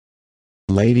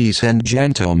Ladies and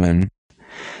gentlemen,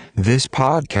 this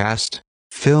podcast,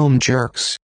 Film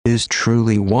Jerks, is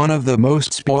truly one of the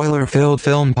most spoiler-filled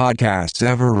film podcasts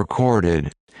ever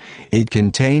recorded. It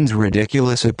contains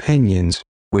ridiculous opinions,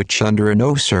 which under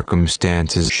no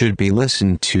circumstances should be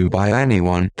listened to by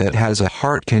anyone that has a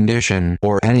heart condition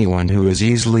or anyone who is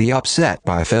easily upset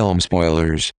by film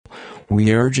spoilers.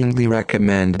 We urgently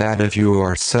recommend that if you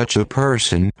are such a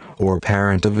person, or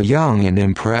parent of a young and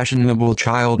impressionable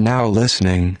child now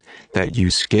listening, that you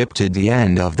skip to the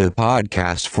end of the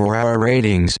podcast for our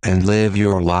ratings and live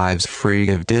your lives free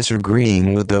of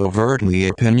disagreeing with overtly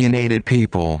opinionated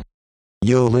people.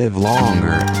 You'll live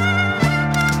longer.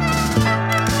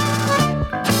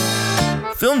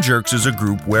 Film Jerks is a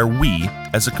group where we,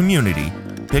 as a community,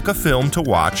 pick a film to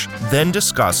watch, then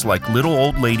discuss like little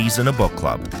old ladies in a book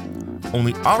club.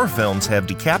 Only our films have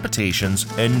decapitations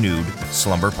and nude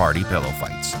slumber party pillow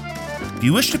fights. If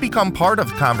you wish to become part of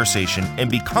the conversation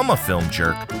and become a film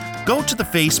jerk, go to the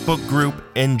Facebook group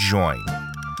and join.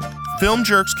 Film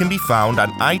Jerks can be found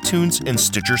on iTunes and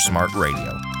Stitcher Smart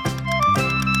Radio.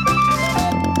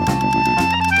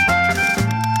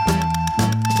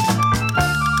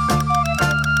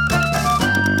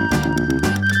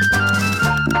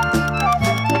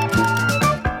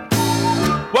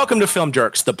 Welcome to Film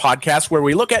Jerks, the podcast where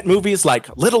we look at movies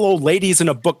like little old ladies in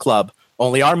a book club.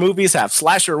 Only our movies have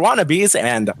slasher wannabes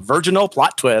and virginal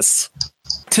plot twists.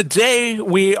 Today,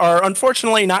 we are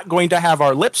unfortunately not going to have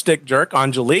our lipstick jerk,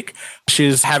 Angelique.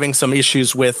 She's having some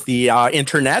issues with the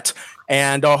internet,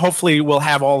 and hopefully we'll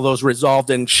have all those resolved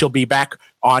and she'll be back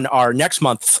on our next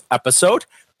month's episode.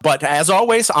 But as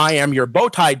always, I am your bow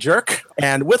tie jerk,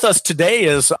 and with us today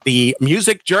is the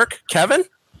music jerk, Kevin.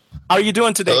 How are you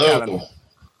doing today, Hello. Kevin?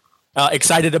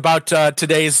 Excited about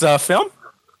today's film?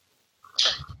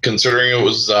 Considering it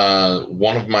was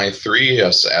one of my three,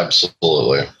 yes,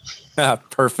 absolutely.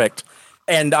 Perfect.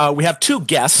 And we have two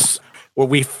guests. Well,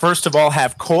 we first of all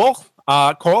have Cole.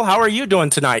 Cole, how are you doing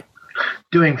tonight?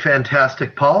 Doing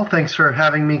fantastic, Paul. Thanks for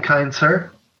having me, kind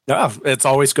sir. It's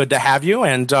always good to have you.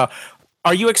 And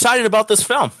are you excited about this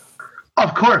film?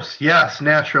 Of course, yes,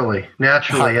 naturally.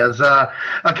 As a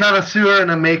connoisseur and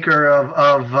a maker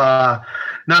of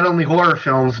not only horror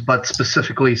films but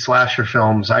specifically slasher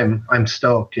films, I'm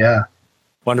stoked. Yeah.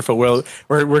 Wonderful. Well,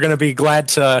 we're going to be glad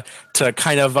to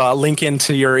kind of link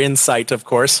into your insight, of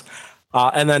course.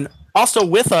 And then also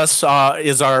with us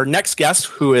is our next guest,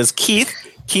 who is Keith.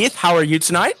 Keith, how are you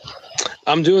tonight?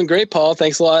 I'm doing great, Paul.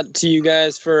 Thanks a lot to you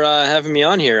guys for having me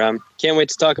on here. Can't wait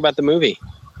to talk about the movie.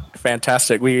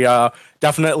 Fantastic. We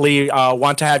definitely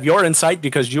want to have your insight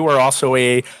because you are also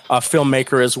a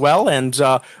filmmaker as well. And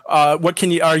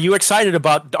are you excited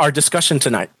about our discussion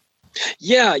tonight?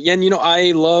 Yeah. And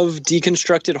I love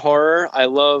deconstructed horror. I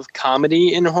love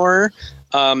comedy in horror.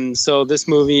 So this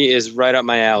movie is right up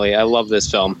my alley. I love this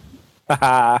film.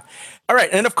 All right.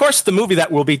 And of course, the movie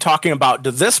that we'll be talking about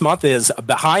this month is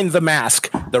Behind the Mask,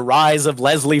 The Rise of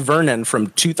Leslie Vernon from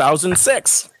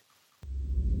 2006.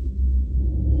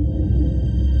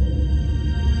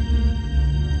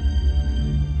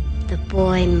 The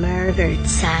boy murdered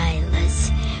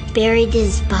Silas, buried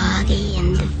his body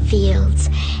in the fields,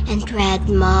 and dragged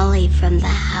Molly from the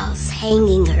house,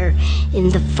 hanging her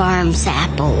in the farm's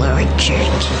apple orchard.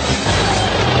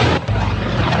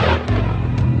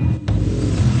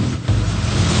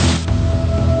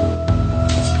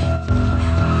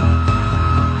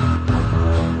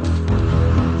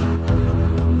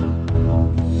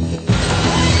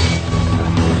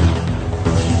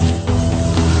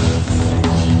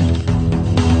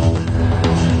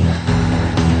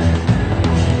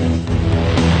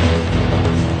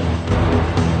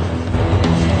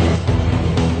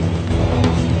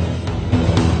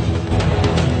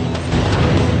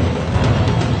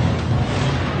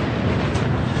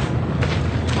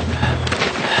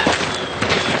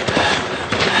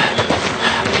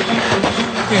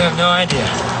 You have no idea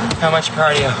how much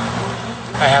cardio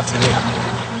I have to do.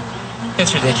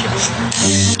 It's ridiculous.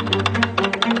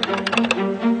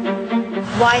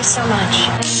 Why so much?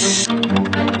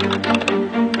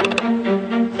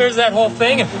 There's that whole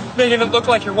thing of making it look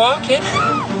like you're walking.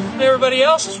 And everybody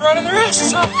else is running their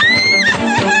asses off.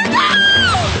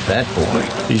 That boy,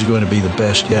 he's going to be the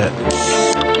best yet.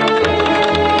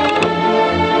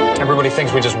 Everybody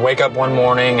thinks we just wake up one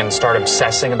morning and start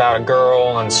obsessing about a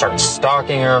girl and start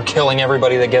stalking her, killing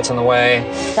everybody that gets in the way.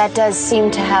 That does seem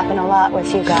to happen a lot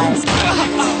with you guys.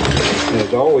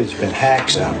 There's always been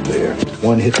hacks out there.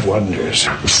 One-hit wonders.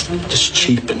 Just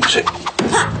cheapens it.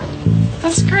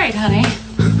 That's great, honey.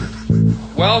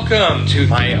 Welcome to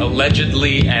my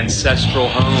allegedly ancestral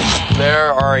home.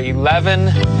 There are 11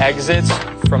 exits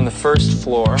from the first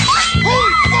floor.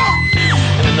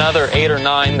 And another 8 or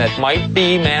 9 that might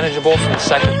be manageable from the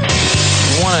second.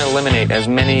 You want to eliminate as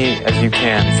many as you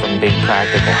can from being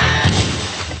practical.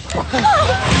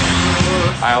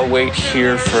 I'll wait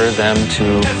here for them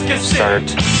to start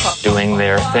doing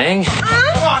their thing.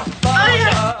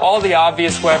 All the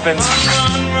obvious weapons,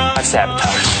 I've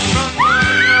sabotaged.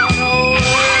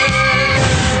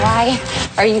 Why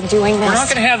are you doing this? We're not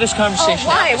going to have this conversation.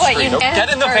 Why? What, you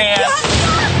Get in the van.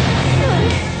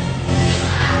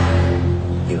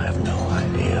 You have no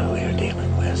idea who you're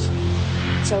dealing with.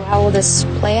 So how will this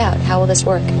play out? How will this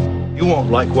work? You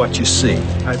won't like what you see.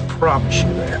 I promise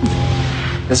you that.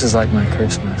 This is like my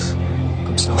Christmas.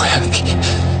 I'm so happy.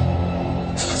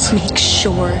 Make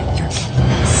sure you're getting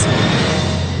this.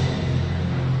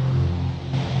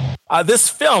 This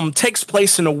film takes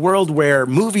place in a world where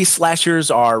movie slashers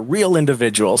are real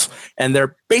individuals, and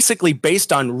they're basically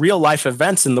based on real life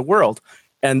events in the world.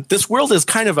 And this world is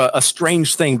kind of a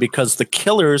strange thing because the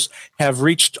killers have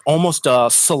reached almost a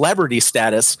celebrity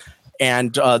status.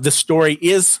 And the story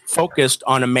is focused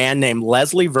on a man named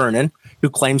Leslie Vernon, who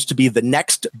claims to be the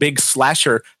next big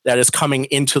slasher that is coming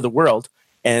into the world.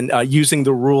 And using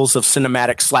the rules of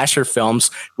cinematic slasher films,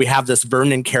 we have this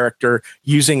Vernon character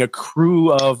using a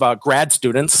crew of grad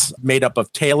students made up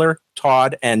of Taylor,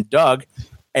 Todd, and Doug.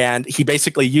 And he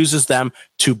basically uses them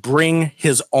to bring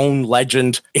his own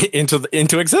legend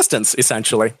into existence,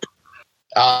 essentially.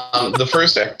 The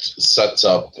first act sets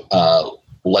up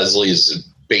Leslie's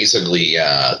basically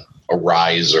a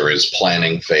rise or his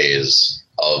planning phase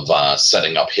of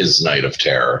setting up his night of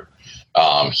terror.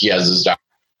 He has his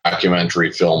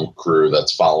documentary film crew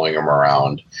that's following him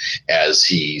around as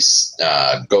he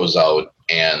goes out,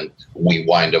 and we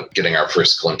wind up getting our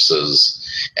first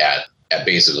glimpses at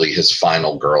basically his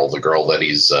final girl, the girl that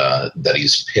he's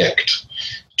picked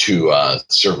to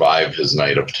survive his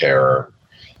night of terror.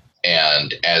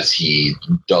 And as he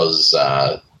does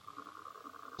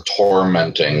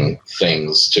tormenting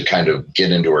things to kind of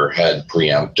get into her head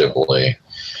preemptively,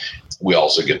 we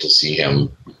also get to see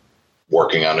him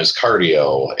working on his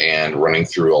cardio and running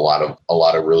through a lot of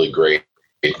really great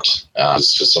to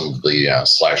some of the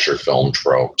slasher film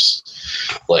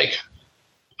tropes. Like,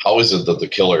 how is it that the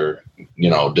killer,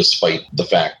 despite the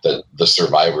fact that the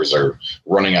survivors are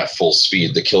running at full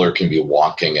speed, the killer can be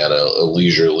walking at a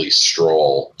leisurely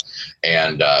stroll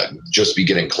and just be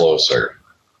getting closer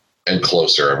and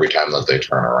closer every time that they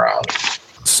turn around.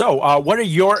 So, what are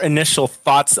your initial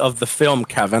thoughts of the film,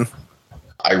 Kevin?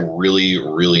 I really,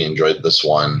 really enjoyed this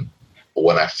one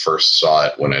when I first saw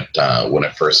it, when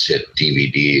it first hit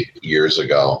DVD years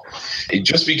ago.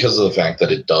 Just because of the fact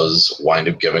that it does wind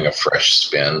up giving a fresh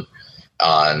spin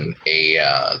on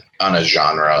a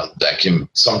genre that can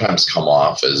sometimes come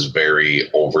off as very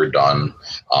overdone,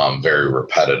 very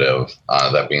repetitive,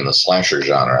 that being the slasher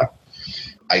genre.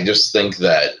 I just think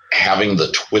that having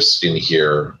the twist in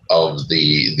here of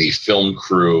the film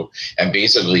crew and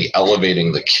basically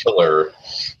elevating the killer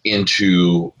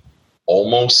into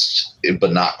almost,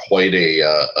 but not quite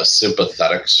a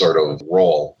sympathetic sort of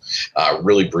role,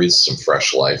 really breathes some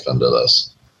fresh life into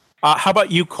this. How about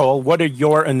you, Cole? What are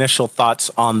your initial thoughts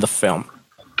on the film?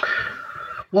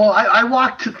 Well, I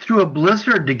walked through a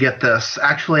blizzard to get this.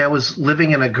 Actually, I was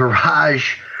living in a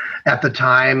garage at the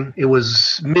time. It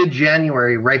was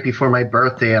mid-January, right before my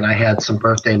birthday, and I had some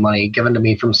birthday money given to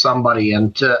me from somebody,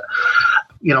 and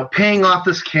paying off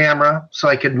this camera so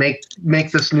I could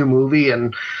make this new movie,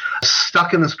 and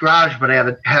stuck in this garage, but I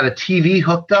had a TV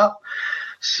hooked up.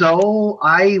 So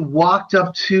I walked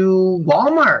up to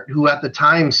Walmart, who at the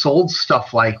time sold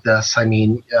stuff like this. I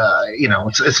mean,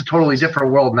 it's a totally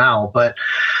different world now, but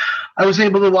I was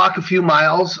able to walk a few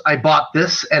miles. I bought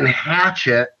this and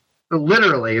Hatchet.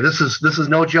 Literally, this is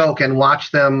no joke, and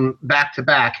watch them back to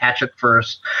back, Hatchet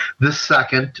first, this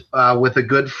second, with a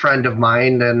good friend of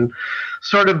mine, and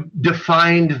sort of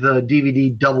defined the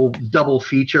DVD double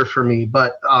feature for me.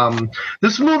 But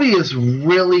this movie is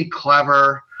really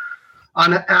clever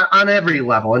on every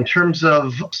level in terms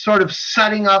of sort of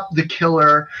setting up the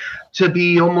killer to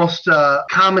be almost a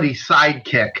comedy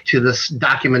sidekick to this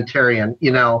documentarian.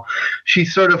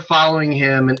 She's sort of following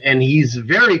him, and he's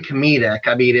very comedic.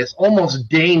 I mean, it's almost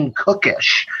Dane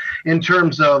Cookish in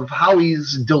terms of how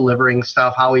he's delivering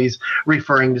stuff, how he's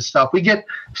referring to stuff. We get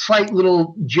slight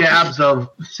little jabs of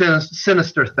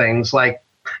sinister things, like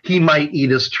he might eat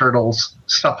his turtles,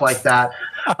 stuff like that.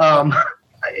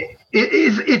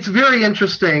 It's very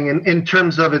interesting in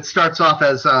terms of, it starts off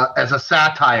as a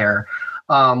satire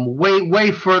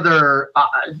way further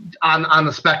on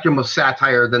the spectrum of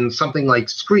satire than something like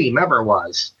Scream ever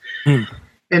was.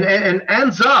 And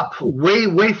ends up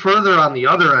way further on the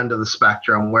other end of the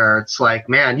spectrum, where it's like,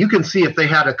 man, you can see if they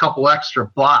had a couple extra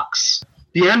bucks,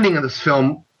 the ending of this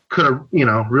film could have,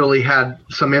 really had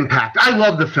some impact. I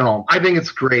love the film. I think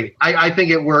it's great. I think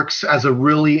it works as a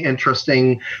really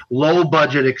interesting,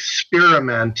 low-budget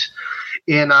experiment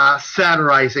in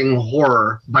satirizing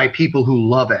horror by people who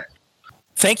love it.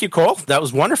 Thank you, Cole. That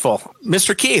was wonderful.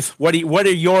 Mr. Keith, what are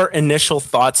your initial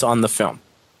thoughts on the film?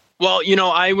 Well,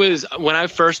 when I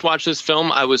first watched this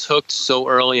film, I was hooked so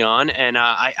early on, and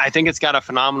I think it's got a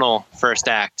phenomenal first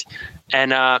act.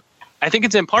 And I think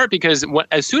it's in part because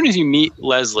as soon as you meet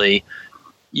Leslie,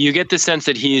 you get the sense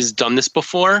that he's done this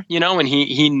before, and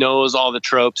he knows all the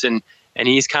tropes and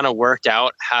he's kind of worked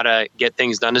out how to get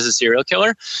things done as a serial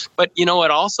killer. But, it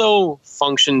also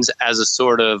functions as a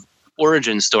sort of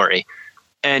origin story.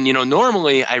 And,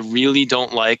 normally I really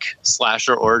don't like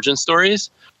slasher origin stories.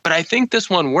 But I think this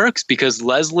one works because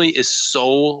Leslie is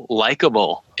so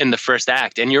likable in the first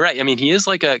act. And you're right. I mean, he is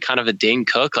like a kind of a Dane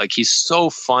Cook. Like, he's so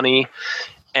funny.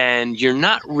 And you're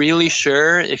not really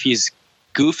sure if he's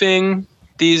goofing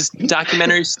these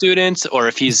documentary students or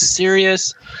if he's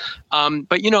serious.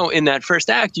 But, in that first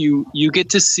act, you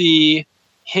get to see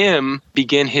him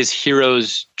begin his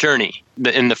hero's journey.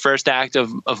 In the first act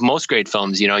of most great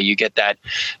films, you get that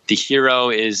the hero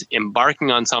is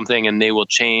embarking on something and they will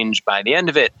change by the end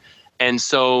of it. And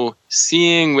so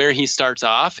seeing where he starts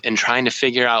off and trying to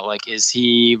figure out, like, is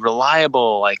he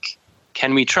reliable? Like,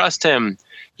 can we trust him?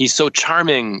 He's so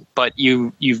charming, but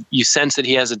you sense that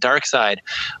he has a dark side.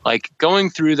 Like, going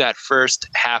through that first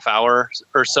half hour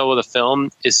or so of the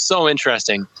film is so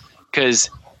interesting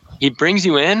because he brings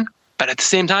you in, but at the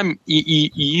same time,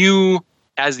 you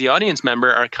as the audience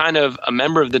member are kind of a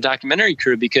member of the documentary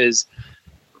crew because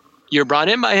you're brought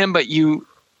in by him, but you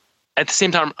at the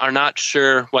same time are not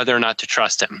sure whether or not to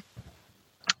trust him.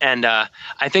 And I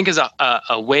think as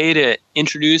a way to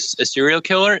introduce a serial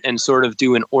killer and sort of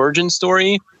do an origin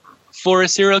story for a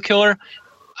serial killer,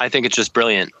 I think it's just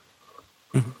brilliant.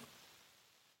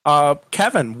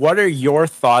 Kevin, what are your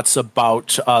thoughts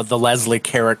about the Leslie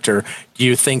character? Do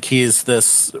you think he's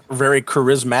this very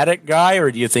charismatic guy, or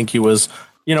do you think he was,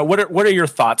 what are your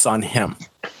thoughts on him?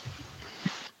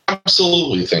 I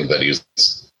absolutely think that he's,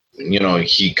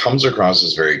 he comes across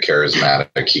as very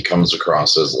charismatic. He comes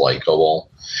across as likable.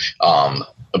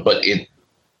 But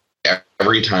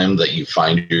every time that you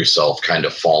find yourself kind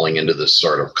of falling into this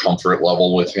sort of comfort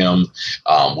level with him,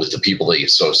 with the people that he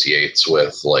associates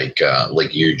with, like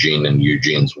Eugene and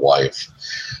Eugene's wife,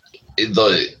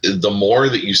 the more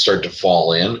that you start to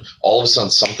fall in, all of a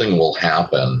sudden something will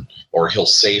happen, or he'll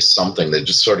say something that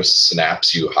just sort of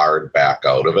snaps you hard back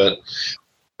out of it.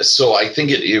 So I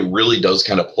think it really does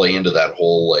kind of play into that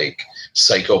whole like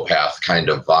psychopath kind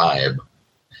of vibe,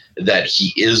 that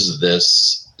he is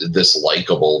this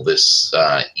likable, this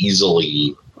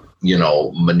easily,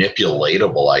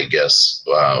 manipulatable, I guess,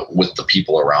 with the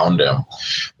people around him,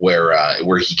 where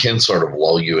he can sort of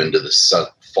lull you into this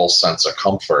false sense of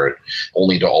comfort,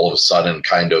 only to all of a sudden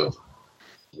kind of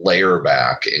layer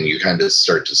back, and you kind of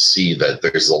start to see that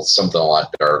there's something a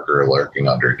lot darker lurking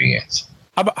underneath.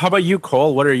 How about you,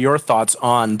 Cole? What are your thoughts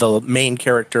on the main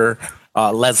character,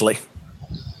 Leslie?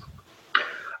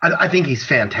 I think he's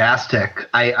fantastic.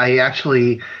 I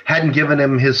actually hadn't given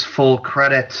him his full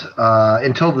credit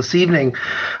until this evening.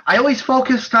 I always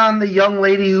focused on the young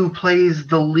lady who plays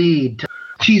the lead.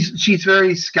 She's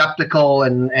very skeptical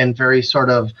and very sort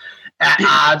of at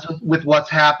odds with what's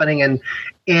happening.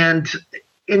 And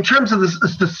in terms of the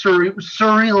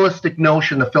surrealistic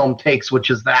notion the film takes, which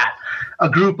is that a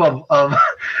group of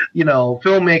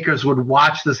filmmakers would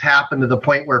watch this happen to the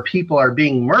point where people are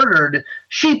being murdered,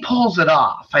 she pulls it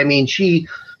off. I mean, she's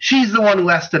the one who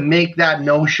has to make that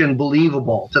notion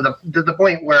believable to the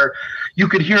point where you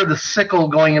could hear the sickle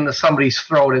going into somebody's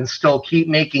throat and still keep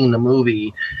making the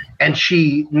movie. And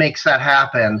she makes that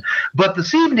happen. But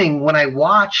this evening, when I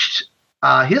watched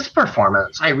his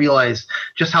performance, I realized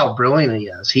just how brilliant he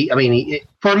is. He,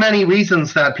 for many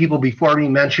reasons that people before me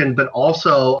mentioned, but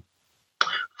also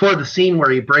for the scene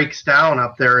where he breaks down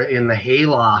up there in the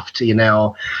hayloft,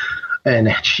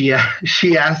 and she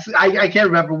asks, I can't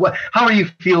remember how are you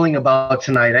feeling about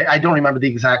tonight? I don't remember the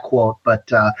exact quote, but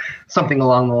something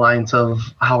along the lines of,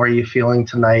 how are you feeling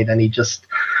tonight? And he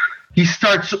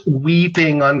starts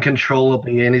weeping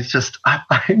uncontrollably, and he's just,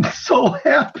 I'm so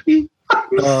happy.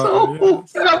 I'm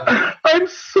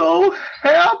so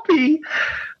happy.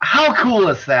 How cool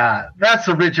is that? That's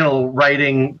original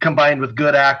writing combined with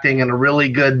good acting and a really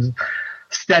good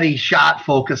steady shot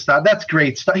focused on. That's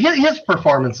great stuff. His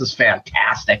performance is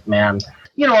fantastic, man.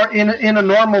 You know, in a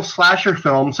normal slasher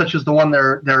film, such as the one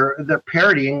they're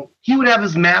parodying, he would have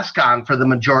his mask on for the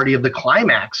majority of the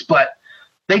climax, but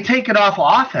they take it off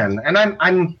often. And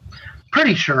I'm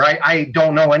pretty sure, I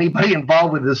don't know anybody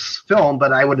involved with this film,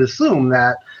 but I would assume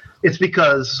that it's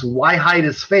because why hide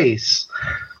his face?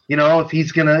 You know, if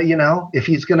he's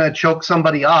gonna choke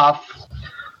somebody off,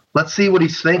 let's see what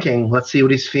he's thinking. Let's see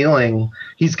what he's feeling.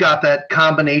 He's got that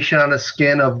combination on his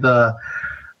skin of the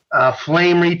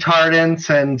flame retardants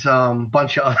and a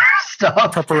bunch of other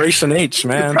stuff. Preparation H,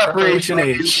 man. Preparation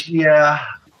H, yeah.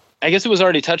 I guess it was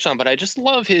already touched on, but I just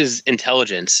love his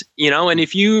intelligence, you know, and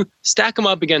if you stack him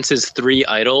up against his three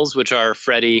idols, which are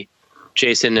Freddy,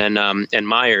 Jason, and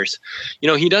Myers, you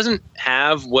know, he doesn't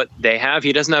have what they have.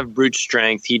 He doesn't have brute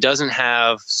strength. He doesn't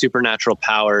have supernatural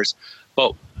powers,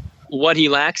 but what he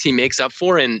lacks, he makes up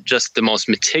for in just the most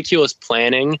meticulous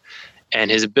planning and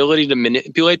his ability to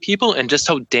manipulate people and just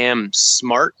how damn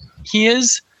smart he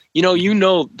is. You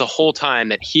know the whole time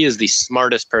that he is the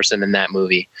smartest person in that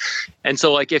movie. And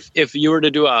so, like, if you were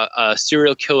to do a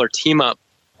serial killer team-up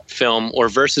film or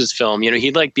versus film, you know,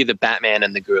 he'd, like, be the Batman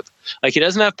in the group. Like, he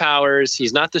doesn't have powers.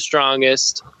 He's not the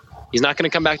strongest. He's not going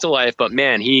to come back to life. But,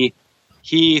 man, he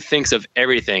thinks of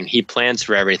everything. He plans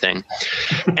for everything.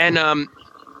 And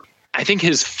I think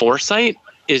his foresight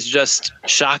is just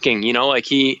shocking. You know, like,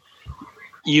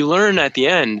 you learn at the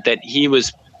end that he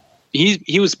was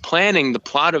planning the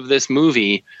plot of this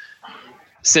movie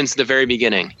since the very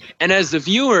beginning. And as the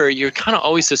viewer, you're kind of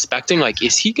always suspecting, like,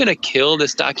 is he going to kill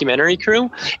this documentary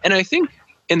crew? And I think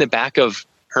in the back of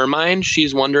her mind,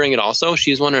 she's wondering it also.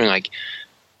 She's wondering,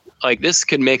 like this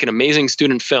could make an amazing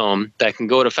student film that can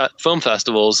go to film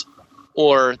festivals,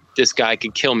 or this guy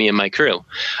could kill me and my crew.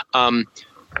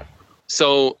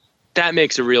 So that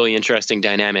makes a really interesting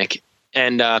dynamic.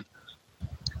 And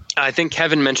I think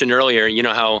Kevin mentioned earlier, you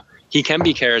know, how he can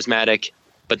be charismatic,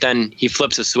 but then he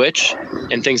flips a switch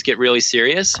and things get really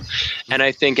serious. And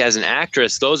I think as an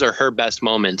actress, those are her best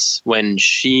moments, when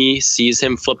she sees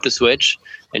him flip the switch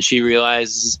and she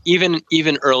realizes, even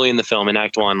early in the film in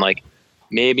Act 1, like,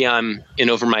 maybe I'm in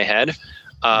over my head.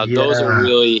 Those are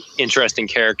really interesting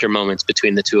character moments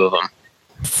between the two of them.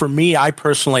 For me, I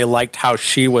personally liked how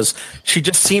she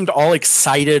just seemed all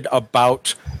excited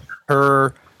about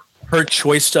her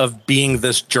choice of being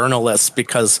this journalist,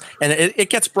 because, and it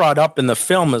gets brought up in the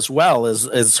film as well,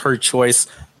 as her choice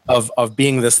of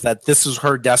being this is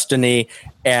her destiny.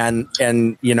 And,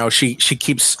 you know, she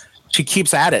keeps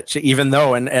at it, even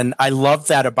though, and I love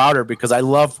that about her, because I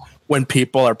love when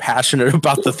people are passionate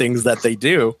about the things that they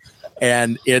do.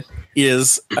 And it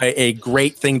is a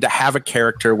great thing to have a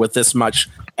character with this much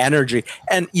energy.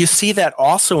 And you see that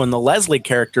also in the Leslie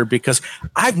character, because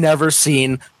I've never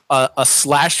seen a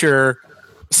slasher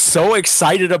so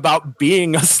excited about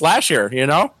being a slasher, you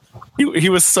know? He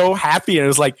was so happy, and it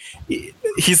was like,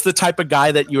 he's the type of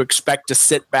guy that you expect to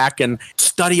sit back and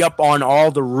study up on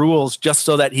all the rules just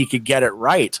so that he could get it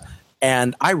right.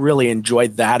 And I really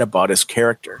enjoyed that about his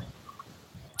character.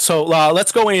 So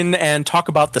let's go in and talk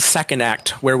about the second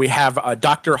act, where we have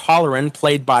Dr. Halloran,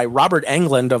 played by Robert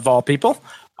Englund, of all people.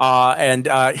 And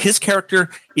his character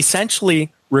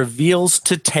essentially reveals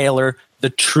to Taylor the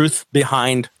truth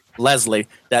behind Leslie,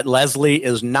 that Leslie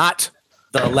is not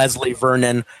the Leslie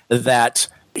Vernon that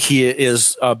he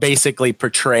is basically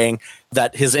portraying,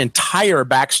 that his entire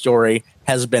backstory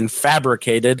has been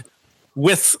fabricated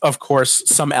with, of course,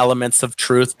 some elements of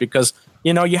truth, because,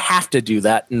 you know, you have to do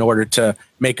that in order to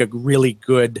make a really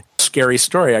good, scary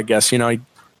story, I guess. You know,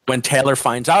 when Taylor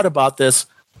finds out about this,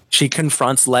 she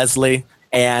confronts Leslie,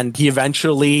 and he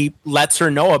eventually lets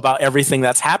her know about everything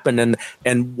that's happened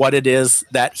and what it is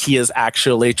that he is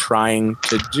actually trying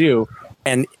to do.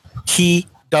 And he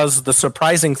does the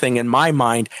surprising thing in my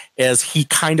mind, is he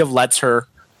kind of lets her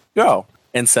go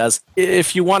and says,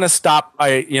 if you want to stop,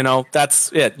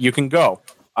 that's it. You can go.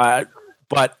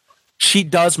 But she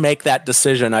does make that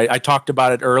decision. I talked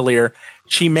about it earlier.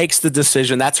 She makes the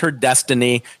decision. That's her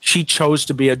destiny. She chose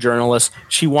to be a journalist.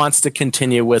 She wants to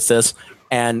continue with this.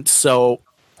 And so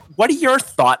what are your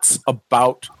thoughts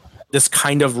about this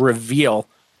kind of reveal?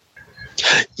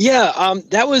 Yeah,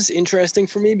 that was interesting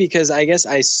for me, because I guess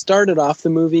I started off the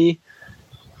movie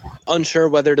unsure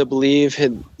whether to believe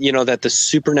that the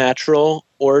supernatural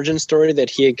origin story that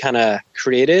he had kind of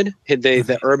created,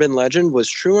 the urban legend, was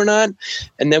true or not.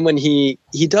 And then when he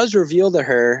does reveal to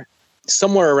her,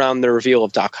 somewhere around the reveal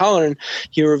of Doc Holland,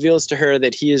 he reveals to her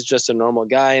that he is just a normal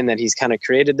guy and that he's kind of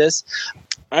created this.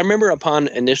 I remember upon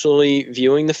initially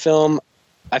viewing the film,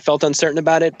 I felt uncertain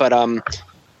about it, but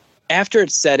after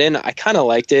it's set in, I kind of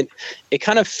liked it. It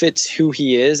kind of fits who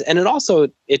he is. And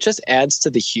it just adds to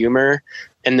the humor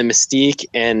and the mystique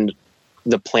and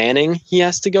the planning he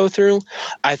has to go through.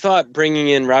 I thought bringing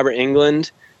in Robert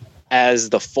Englund as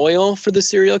the foil for the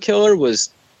serial killer was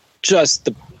just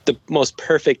the most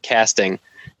perfect casting.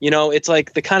 It's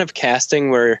like the kind of casting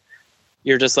where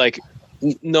you're just like,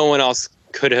 no one else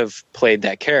could have played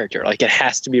that character. Like, it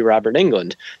has to be Robert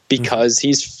Englund because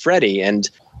he's Freddy, and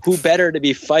who better to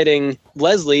be fighting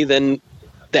Leslie than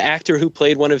the actor who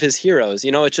played one of his heroes?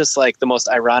 It's just like the most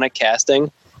ironic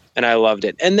casting, and I loved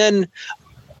it. And then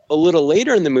a little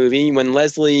later in the movie, when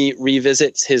Leslie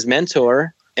revisits his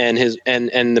mentor and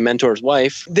and the mentor's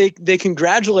wife, they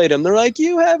congratulate him. They're like,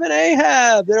 "You have an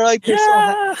Ahab." They're like, "Yay!"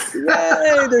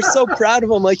 They're so proud of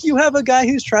him. Like, "You have a guy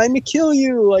who's trying to kill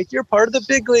you. Like, you're part of the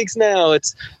big leagues now."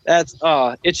 It's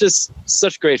just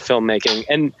such great filmmaking,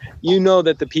 and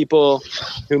that the people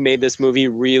who made this movie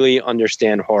really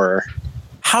understand horror.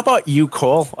 How about you,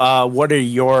 Cole? What are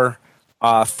your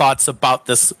thoughts about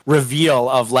this reveal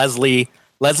of Leslie's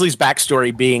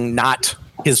backstory being not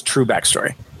his true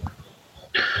backstory?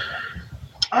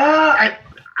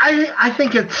 I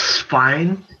think it's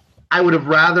fine. I would have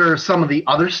rather some of the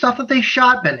other stuff that they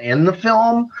shot been in the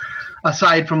film,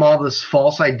 aside from all this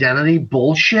false identity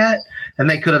bullshit, and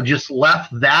they could have just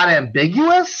left that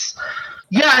ambiguous.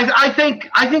 Yeah, I think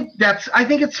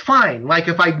it's fine. Like,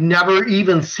 if I'd never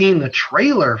even seen the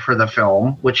trailer for the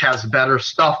film, which has better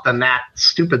stuff than that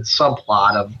stupid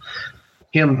subplot of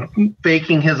him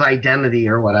faking his identity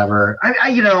or whatever.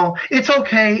 It's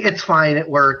okay. It's fine. It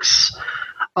works.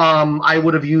 I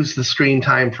would have used the screen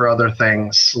time for other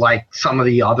things, like some of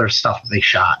the other stuff they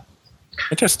shot.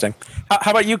 Interesting.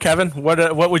 How about you, Kevin?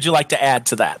 What would you like to add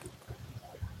to that?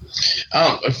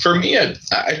 For me,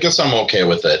 I guess I'm okay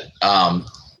with it.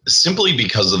 Simply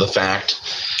because of the fact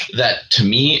that, to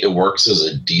me, it works as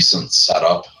a decent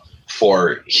setup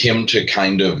for him to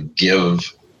kind of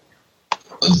give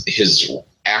his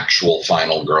actual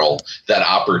final girl that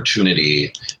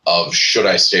opportunity of, should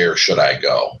I stay or should I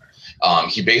go?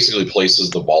 He basically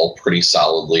places the ball pretty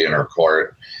solidly in her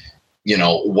court.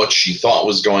 What she thought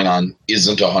was going on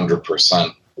isn't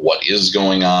 100% what is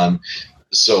going on.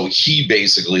 So he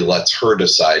basically lets her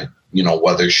decide,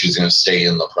 whether she's going to stay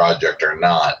in the project or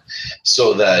not,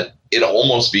 so that it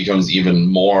almost becomes even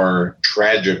more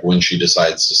tragic when she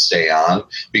decides to stay on,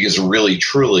 because really,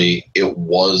 truly, it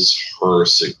was her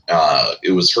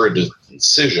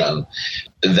decision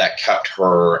that kept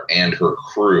her and her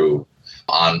crew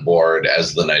on board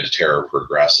as the Night of Terror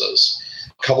progresses.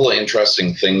 A couple of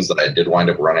interesting things that I did wind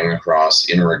up running across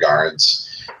in regards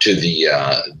to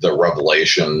the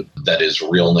revelation that his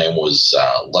real name was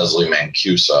Leslie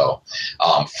Mancuso.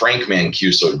 Frank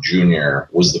Mancuso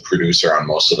Jr. was the producer on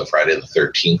most of the Friday the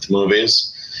 13th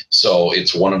movies. So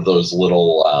it's one of those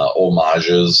little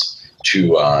homages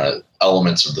to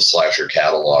elements of the slasher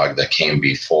catalog that came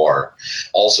before.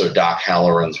 Also, Doc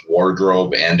Halloran's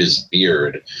wardrobe and his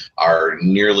beard are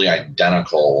nearly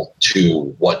identical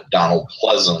to what Donald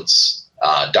Pleasant's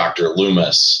Dr.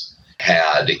 Loomis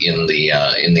had in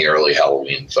the early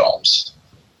Halloween films.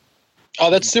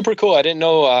 Oh, that's super cool. I didn't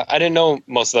know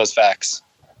most of those facts.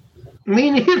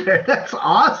 Me neither. That's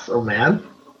awesome, man.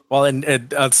 Well,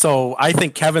 and so I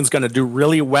think Kevin's going to do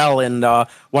really well in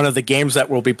one of the games that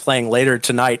we'll be playing later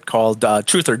tonight called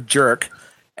Truth or Jerk.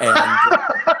 And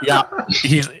yeah,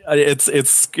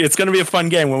 it's going to be a fun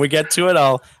game. When we get to it,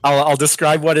 I'll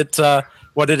describe what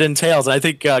it entails. I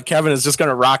think Kevin is just going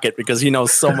to rock it because he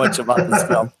knows so much about this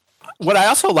film. What I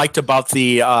also liked about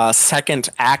the second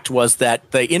act was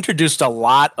that they introduced a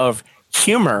lot of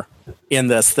humor in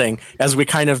this thing as we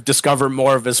kind of discover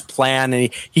more of his plan, and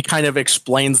he kind of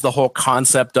explains the whole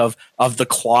concept of the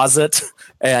closet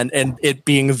and it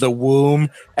being the womb,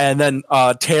 and then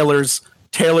Taylor's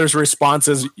response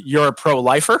is, "You're a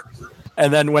pro-lifer."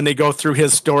 And then when they go through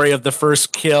his story of the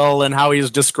first kill and how he's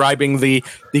describing the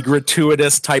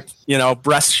gratuitous type,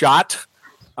 breast shot,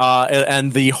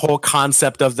 and the whole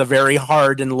concept of the very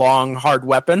hard and long hard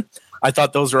weapon, I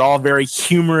thought those are all very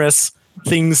humorous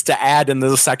things to add into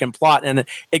the second plot, and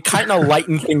it kind of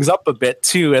lightened things up a bit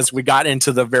too as we got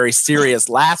into the very serious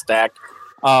last act.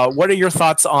 What are your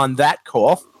thoughts on that,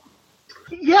 Cole?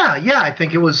 Yeah, I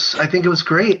think it was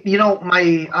great.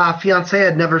 My fiance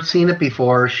had never seen it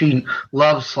before. She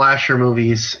loves slasher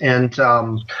movies, and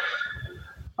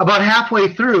about halfway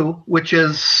through, which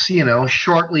is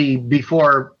shortly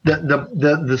before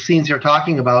the scenes you're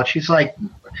talking about, she's like,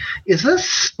 "Is this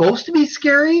supposed to be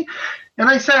scary?" And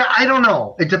I said, "I don't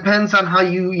know. It depends on how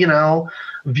you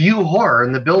view horror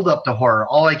and the build up to horror.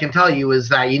 All I can tell you is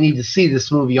that you need to see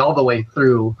this movie all the way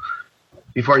through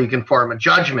before you can form a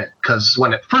judgment. Because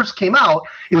when it first came out,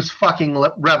 it was fucking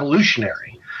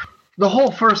revolutionary. The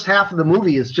whole first half of the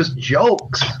movie is just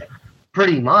jokes,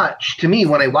 pretty much. To me,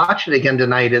 when I watch it again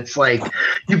tonight, it's like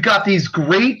you've got these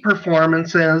great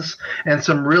performances and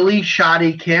some really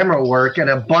shoddy camera work and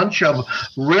a bunch of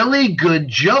really good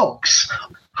jokes.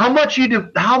 How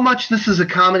much this is a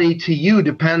comedy to you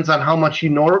depends on how much you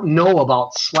know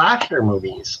about slasher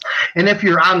movies. And if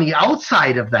you're on the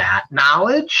outside of that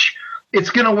knowledge, it's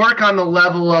going to work on the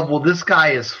level of, well, this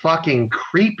guy is fucking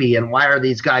creepy, and why are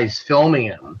these guys filming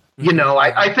him? You know,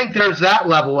 I think there's that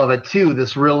level of it too,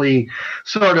 this really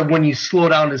sort of when you slow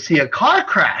down to see a car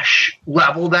crash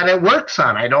level that it works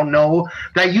on. I don't know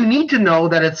that you need to know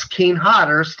that it's Kane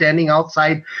Hodder standing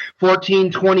outside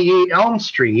 1428 Elm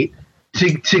Street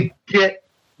to get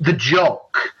the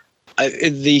joke.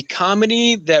 The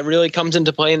comedy that really comes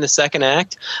into play in the second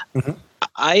act,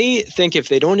 I think if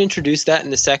they don't introduce that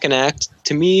in the second act,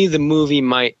 to me, the movie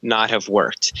might not have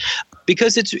worked,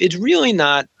 because it's really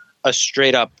not a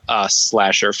straight up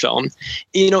slasher film.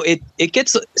 You know, it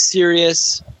gets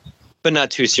serious, but not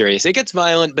too serious. It gets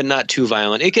violent, but not too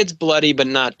violent. It gets bloody, but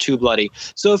not too bloody.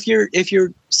 So if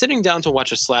you're sitting down to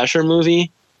watch a slasher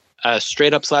movie, a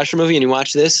straight up slasher movie, and you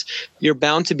watch this, you're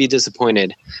bound to be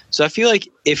disappointed. So I feel like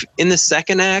if in the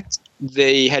second act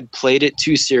they had played it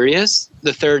too serious,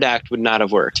 the third act would not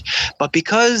have worked. But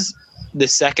because the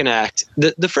second act,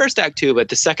 the first act too, but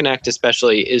the second act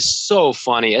especially, is so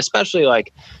funny, especially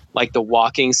like the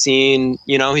walking scene,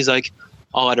 you know, he's like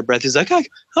all out of breath. He's like, how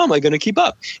am I going to keep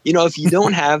up? You know, if you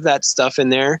don't have that stuff in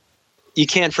there, you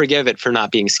can't forgive it for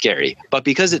not being scary. But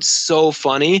because it's so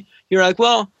funny, you're like,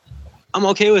 well, I'm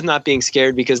okay with not being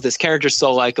scared because this character's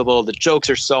so likable. The jokes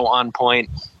are so on point.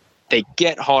 They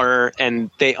get horror and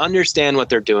they understand what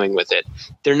they're doing with it.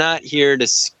 They're not here to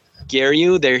scare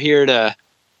you. They're here to,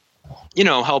 you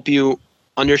know, help you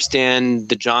understand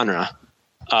the genre.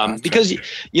 Because,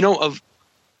 you know,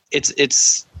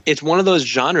 it's one of those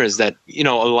genres that, you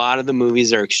know, a lot of the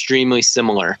movies are extremely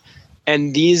similar.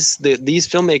 And these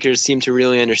filmmakers seem to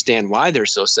really understand why they're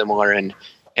so similar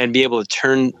and be able to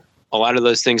turn a lot of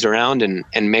those things around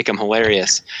and make them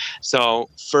hilarious. So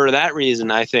for that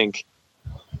reason, I think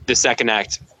the second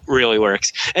act really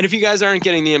works. And if you guys aren't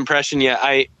getting the impression yet,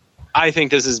 I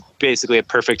think this is basically a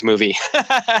perfect movie.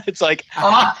 It's like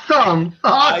awesome,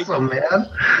 man.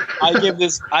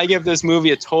 I give this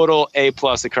movie a total A+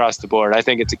 across the board. I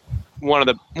think it's one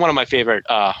of my favorite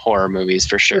horror movies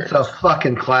for sure. It's a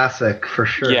fucking classic for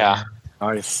sure. Yeah.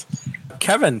 Nice.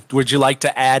 Kevin, would you like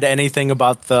to add anything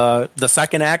about the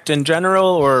second act in general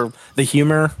or the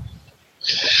humor?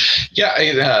 Yeah,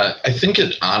 I think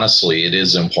it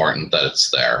is important that it's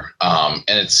there. And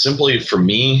it's simply, for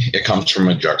me, it comes from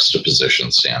a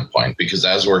juxtaposition standpoint, because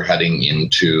as we're heading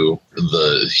into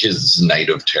his night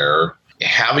of terror,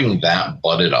 having that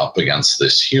butted up against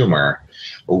this humor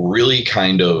really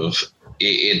kind of,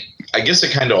 I guess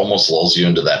it kind of almost lulls you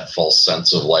into that false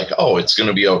sense of like, oh, it's going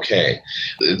to be okay.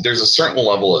 There's a certain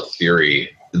level of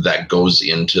theory that goes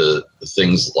into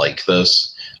things like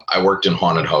this. I worked in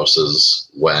haunted houses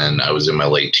when I was in my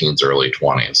late teens, early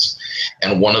 20s.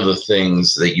 And one of the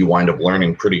things that you wind up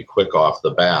learning pretty quick off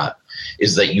the bat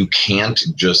is that you can't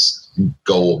just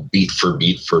go beat for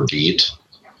beat for beat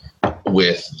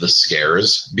with the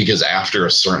scares, because after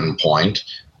a certain point,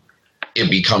 it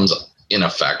becomes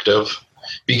ineffective,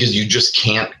 because you just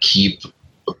can't keep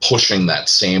pushing that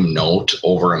same note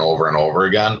over and over and over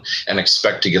again and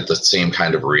expect to get the same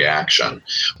kind of reaction.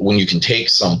 When you can take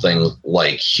something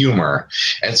like humor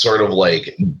and sort of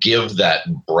like give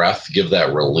that breath, give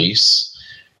that release,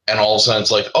 and all of a sudden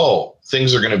it's like, oh,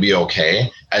 things are going to be okay,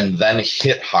 and then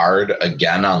hit hard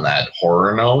again on that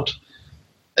horror note,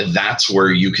 that's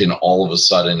where you can all of a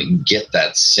sudden get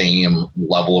that same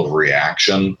level of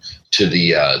reaction to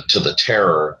the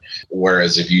terror.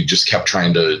 Whereas if you just kept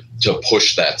trying to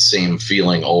push that same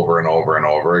feeling over and over and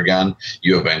over again,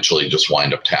 you eventually just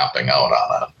wind up tapping out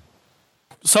on it.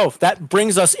 So that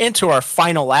brings us into our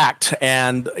final act,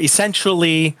 and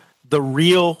essentially the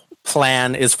real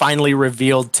plan is finally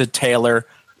revealed to Taylor.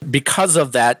 Because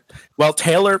of that, well,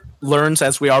 Taylor learns,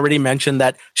 as we already mentioned,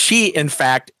 that she, in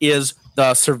fact, is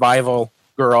the survival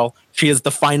girl. She is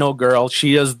the final girl.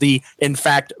 She is the, in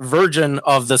fact, virgin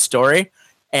of the story.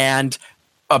 And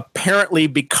apparently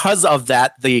because of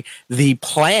that, the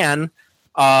plan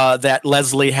that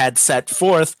Leslie had set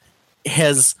forth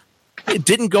it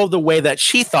didn't go the way that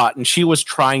she thought, and she was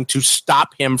trying to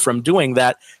stop him from doing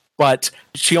that. But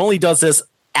she only does this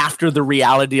after the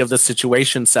reality of the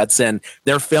situation sets in.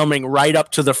 They're filming right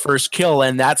up to the first kill,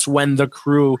 and that's when the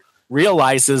crew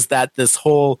realizes that this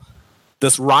whole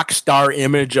this rock star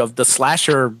image of the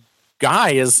slasher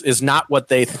guy is not what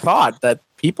they thought, that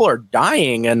people are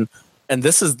dying and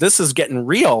this is getting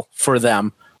real for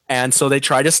them. And so they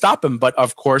try to stop him. But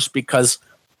of course, because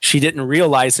she didn't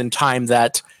realize in time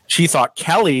that she thought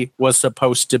Kelly was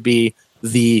supposed to be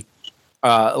the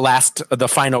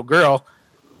final girl,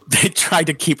 they tried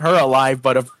to keep her alive,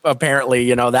 but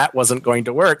apparently, that wasn't going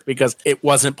to work because it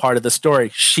wasn't part of the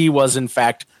story. She was, in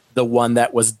fact, the one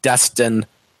that was destined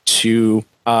to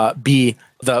be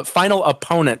the final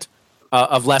opponent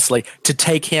of Leslie, to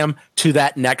take him to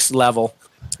that next level.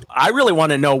 I really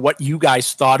want to know what you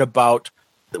guys thought about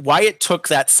why it took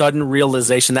that sudden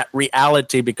realization, that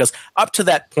reality, because up to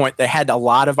that point, they had a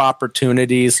lot of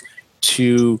opportunities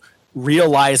to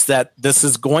realize that this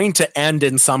is going to end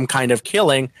in some kind of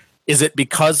killing. Is it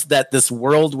because that this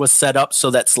world was set up so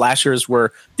that slashers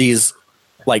were these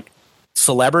like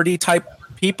celebrity type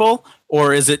people,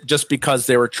 or is it just because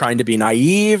they were trying to be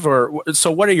naive? Or so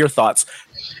what are your thoughts?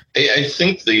 I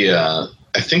think the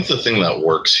thing that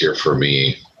works here for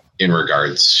me in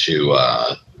regards to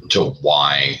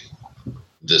why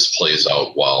this plays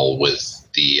out well with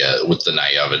the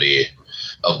naivety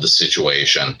of the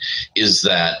situation is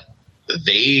that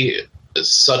they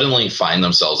suddenly find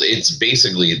themselves, it's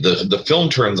basically the film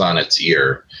turns on its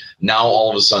ear. Now all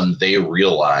of a sudden they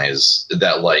realize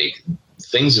that like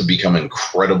things have become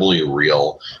incredibly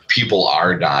real. People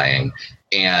are dying.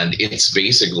 And it's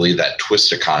basically that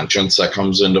twist of conscience that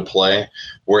comes into play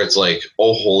where it's like,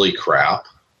 oh, holy crap.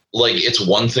 Like, it's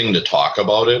one thing to talk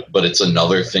about it, but it's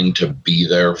another thing to be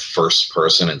there first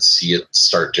person and see it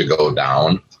start to go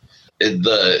down.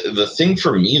 The thing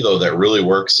for me, though, that really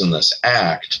works in this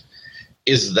act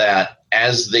is that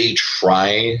as they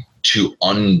try to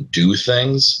undo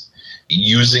things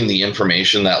using the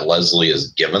information that Leslie has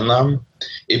given them,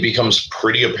 it becomes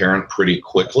pretty apparent pretty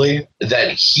quickly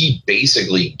that he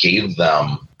basically gave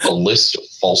them a list of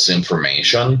false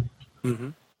information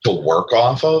to work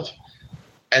off of,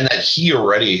 and that he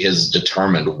already has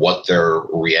determined what their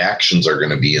reactions are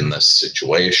going to be in this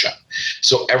situation.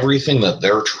 So everything that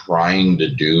they're trying to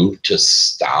do to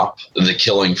stop the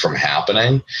killing from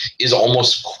happening is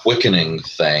almost quickening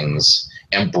things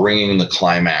and bringing the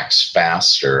climax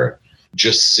faster,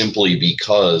 just simply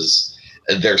because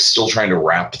they're still trying to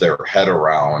wrap their head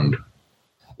around,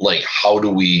 like, how do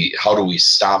we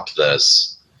stop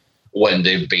this when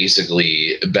they've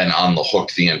basically been on the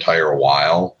hook the entire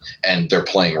while and they're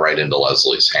playing right into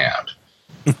Leslie's hand.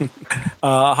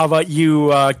 How about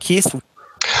you, Keith?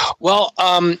 Well,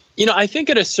 I think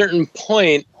at a certain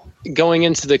point going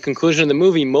into the conclusion of the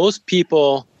movie, most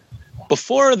people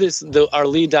before our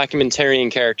lead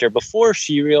documentarian character, before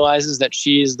she realizes that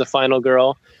she's the final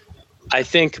girl, I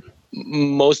think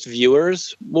most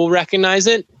viewers will recognize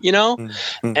it,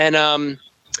 and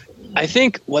I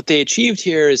think what they achieved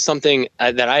here is something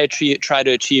that I try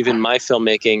to achieve in my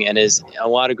filmmaking, and is a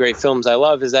lot of great films I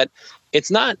love, is that it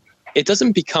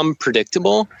doesn't become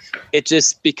predictable. It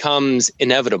just becomes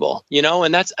inevitable,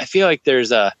 and I feel like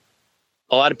there's a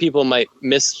lot of people might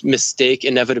mistake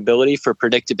inevitability for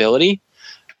predictability.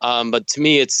 But to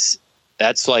me,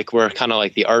 that's like where kind of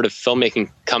like the art of filmmaking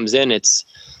comes in. It's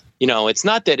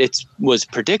not that it was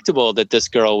predictable that this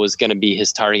girl was going to be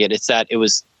his target. It's that it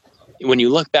was, when you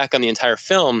look back on the entire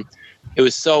film, it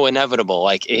was so inevitable.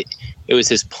 Like it was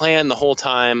his plan the whole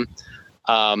time.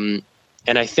 And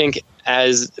I think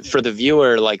as for the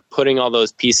viewer, like putting all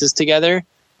those pieces together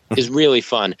is really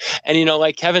fun. And,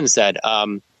 like Kevin said,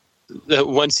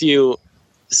 once you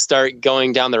start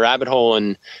going down the rabbit hole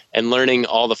and learning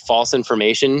all the false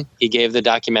information he gave the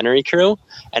documentary crew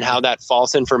and how that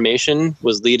false information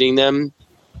was leading them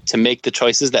to make the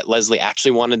choices that Leslie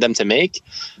actually wanted them to make,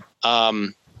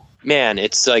 man,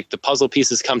 it's like the puzzle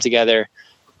pieces come together.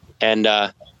 And,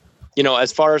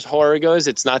 as far as horror goes,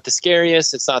 it's not the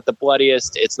scariest, it's not the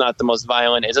bloodiest, it's not the most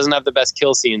violent, it doesn't have the best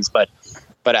kill scenes, but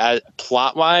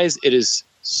plot wise, it is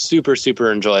super,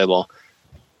 super enjoyable.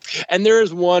 And there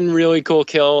is one really cool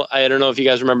kill. I don't know if you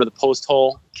guys remember the post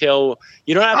hole kill.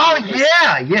 You don't have. Oh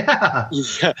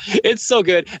yeah. It's so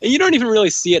good. And you don't even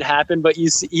really see it happen, but you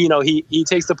see, he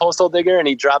takes the post hole digger and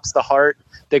he drops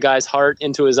the guy's heart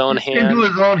into his own hand. Into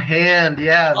his own hand,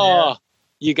 yeah. Oh, man.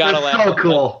 You gotta That's laugh. So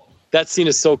cool. That scene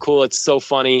is so cool. It's so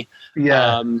funny.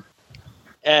 Yeah.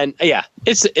 And yeah,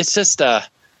 it's just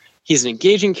he's an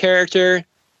engaging character.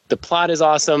 The plot is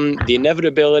awesome. The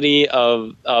inevitability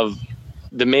of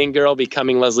the main girl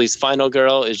becoming Leslie's final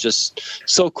girl is just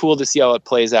so cool to see how it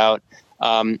plays out.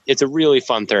 It's a really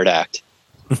fun third act.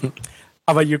 How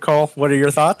about you, Cole? What are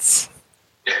your thoughts?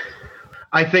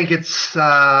 I think it's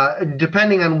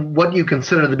depending on what you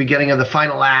consider the beginning of the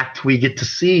final act, we get to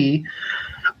see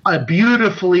a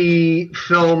beautifully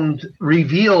filmed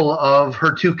reveal of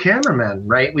her two cameramen,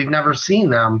 right? We've never seen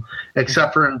them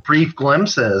except for in brief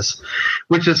glimpses,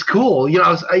 which is cool. You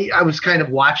know, I was kind of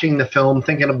watching the film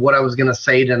thinking of what I was going to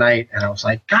say tonight, and I was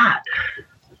like, God,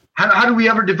 how do we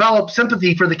ever develop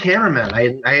sympathy for the cameraman?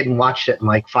 I hadn't watched it in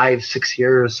like 5-6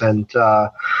 years, and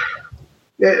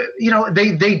you know,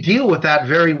 they deal with that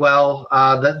very well.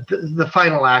 The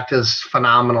final act is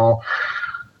phenomenal.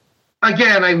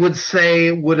 Again, I would say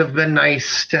it would have been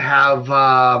nice to have,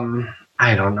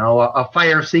 I don't know, a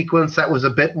fire sequence that was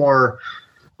a bit more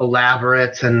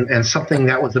elaborate and something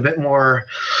that was a bit more,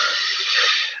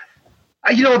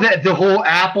 you know, that the whole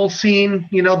apple scene,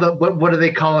 you know, what do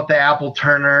they call it? The apple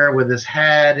turner with his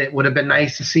head. It would have been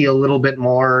nice to see a little bit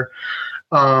more,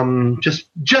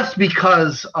 just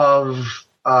because of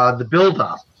the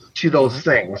buildup to those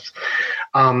things.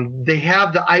 They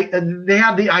have the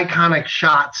iconic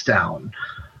shots down.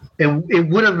 It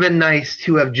would have been nice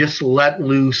to have just let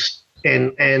loose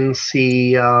and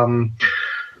see some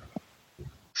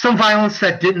violence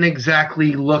that didn't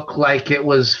exactly look like it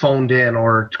was phoned in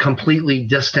or completely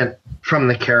distant from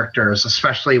the characters,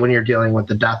 especially when you're dealing with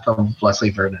the death of Leslie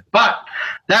Vernon. But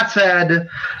that said,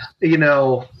 you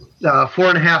know,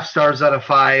 4.5 stars out of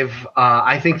 5.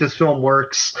 I think this film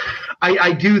works.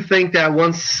 I do think that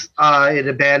once it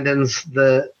abandons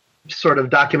the sort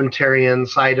of documentarian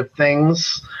side of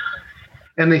things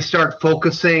and they start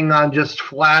focusing on just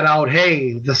flat out,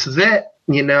 hey, this is it.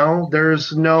 You know,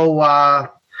 there's no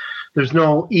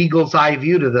eagle's eye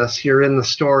view to this. You're in the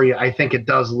story. I think it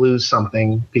does lose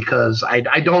something because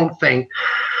I don't think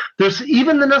there's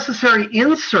even the necessary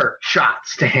insert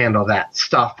shots to handle that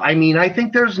stuff. I mean, I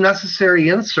think there's necessary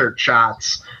insert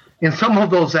shots in some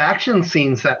of those action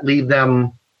scenes that leave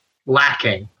them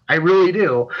lacking. I really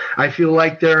do. I feel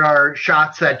like there are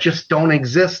shots that just don't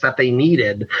exist that they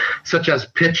needed, such as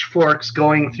pitchforks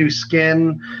going through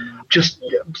skin, just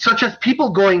such as people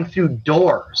going through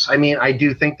doors. I mean, I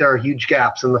do think there are huge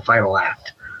gaps in the final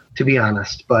act, to be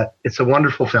honest, but it's a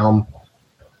wonderful film.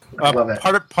 I love it.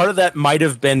 Part of that might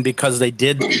have been because they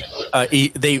did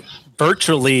they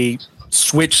virtually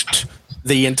switched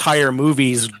the entire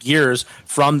movie's gears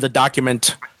from the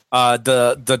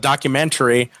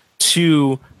documentary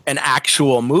to an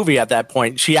actual movie at that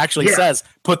point. She actually says,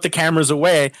 put the cameras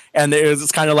away. And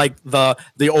it's kind of like the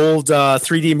old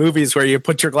 3D movies where you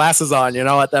put your glasses on, you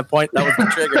know, at that point, that was the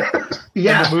trigger.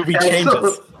 Yeah. And the movie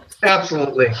changes.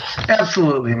 Absolutely.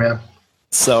 Absolutely, man.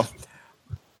 So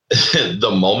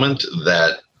the moment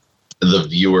that the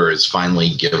viewer is finally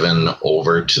given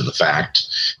over to the fact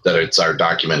that it's our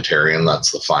documentarian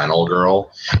that's the final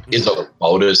girl is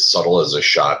about as subtle as a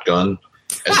shotgun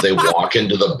as they walk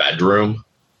into the bedroom.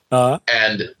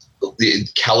 And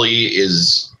Kelly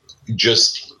is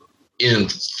just in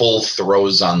full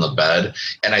throes on the bed,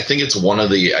 and I think it's one of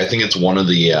the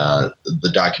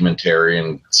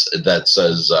documentarians that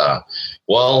says,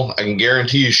 "Well, I can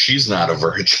guarantee you she's not a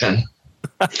virgin."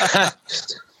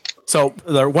 So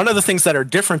one of the things that are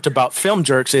different about Film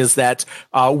Jerks is that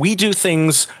we do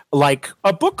things like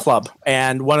a book club.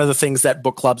 And one of the things that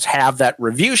book clubs have that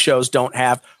review shows don't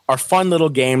have are fun little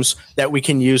games that we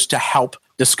can use to help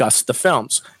discuss the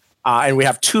films. And we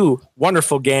have 2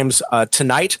 wonderful games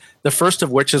tonight, the first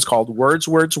of which is called Words,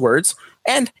 Words, Words.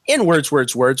 And in Words,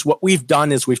 Words, Words, what we've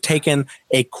done is we've taken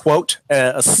a quote,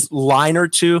 a line or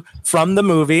two from the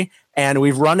movie, and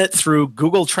we've run it through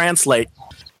Google Translate.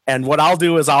 And what I'll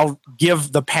do is I'll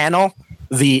give the panel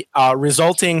the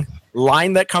resulting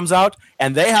line that comes out,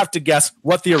 and they have to guess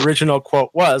what the original quote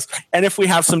was. And if we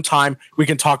have some time, we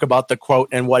can talk about the quote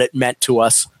and what it meant to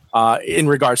us in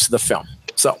regards to the film.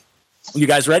 So, you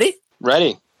guys ready?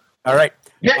 Ready. All right.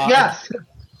 Yes.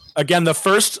 Again, the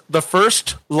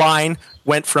first line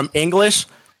went from English,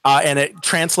 and it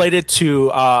translated to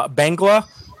Bangla,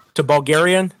 to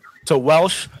Bulgarian, to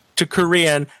Welsh, to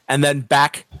Korean, and then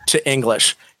back to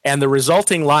English. And the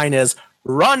resulting line is,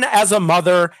 "Run as a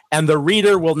mother, and the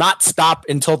reader will not stop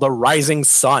until the rising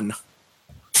sun."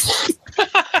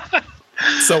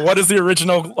 So what is the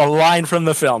original line from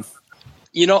the film?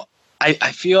 You know,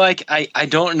 I feel like I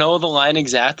don't know the line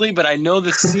exactly, but I know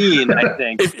the scene, I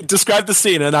think. Describe the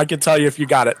scene, and I can tell you if you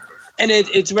got it. And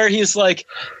it's where he's like,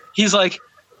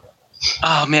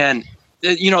 oh, man,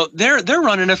 you know, they're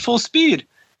running at full speed,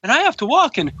 and I have to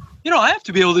walk, and, you know, I have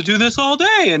to be able to do this all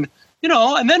day, and, you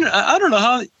know, and then I don't know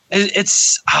how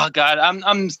it's. Oh God,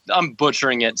 I'm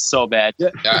butchering it so bad. Yeah,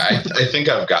 I think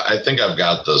I've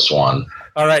got this one.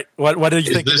 All right. What do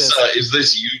you think?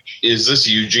 Is this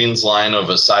Eugene's line of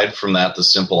aside from that, the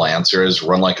simple answer is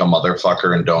run like a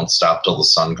motherfucker and don't stop till the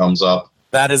sun comes up?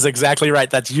 That is exactly right.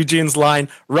 That's Eugene's line.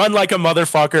 Run like a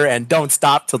motherfucker and don't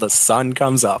stop till the sun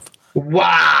comes up.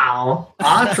 Wow.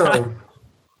 Awesome.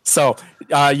 So,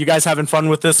 you guys having fun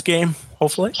with this game,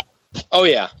 hopefully? Oh,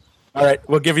 yeah. All right.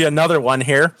 We'll give you another one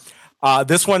here.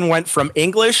 This one went from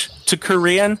English to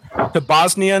Korean to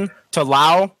Bosnian to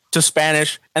Lao to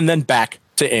Spanish and then back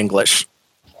to English.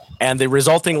 And the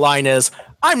resulting line is,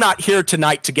 I'm not here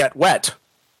tonight to get wet.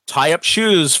 Tie up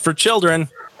shoes for children.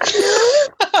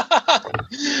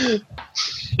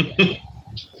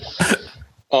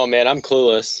 Oh, man, I'm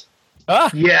clueless.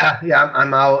 Yeah,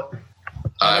 I'm out.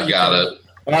 I got it.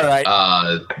 All right.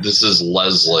 This is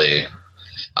Leslie.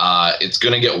 It's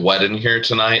going to get wet in here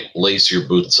tonight. Lace your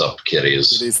boots up,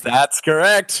 kiddies. That's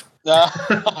correct.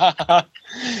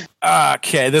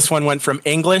 Okay, this one went from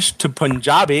English to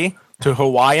Punjabi to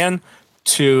Hawaiian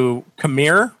to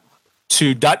Khmer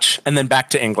to Dutch and then back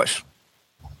to English.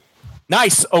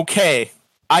 Nice. Okay.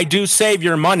 I do save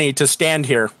your money to stand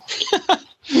here.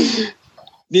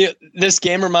 This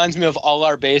game reminds me of all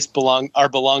our base belong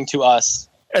to us.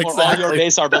 Exactly. Or all your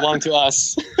base are belong to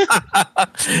us.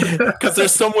 Because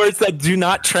there's some words that do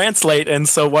not translate, and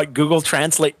so what Google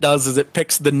Translate does is it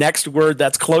picks the next word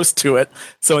that's close to it.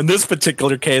 So in this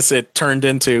particular case, it turned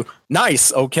into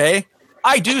nice. Okay,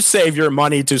 I do save your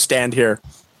money to stand here.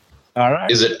 All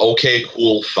right. Is it okay,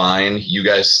 cool, fine? You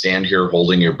guys stand here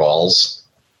holding your balls.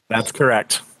 That's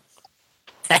correct.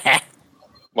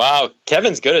 Wow,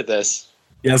 Kevin's good at this.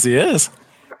 Yes, he is.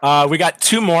 We got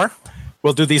two more.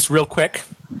 We'll do these real quick.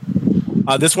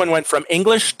 This one went from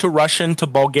English to Russian to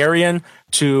Bulgarian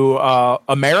to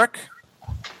Amharic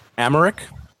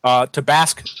to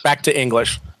Basque, back to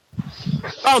English.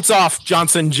 Bounce off,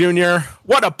 Johnson Jr.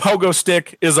 What a pogo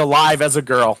stick is alive as a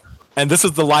girl. And this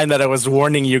is the line that I was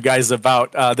warning you guys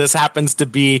about. This happens to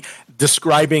be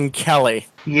describing Kelly.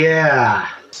 Yeah.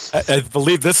 I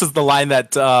believe this is the line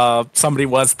that somebody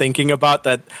was thinking about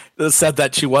that said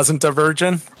that she wasn't a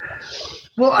virgin.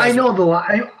 Well, I know the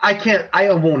line. I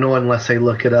won't know unless I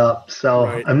look it up. So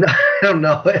Right. I don't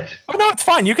know it. Oh, no, it's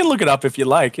fine. You can look it up if you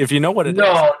like, if you know what it is.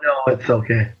 No, it's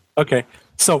okay. Okay.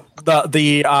 So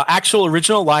the actual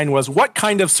original line was, what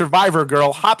kind of survivor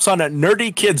girl hops on a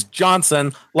nerdy kid's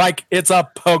Johnson like it's a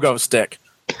pogo stick?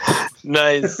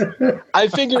 Nice. I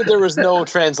figured there was no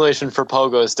translation for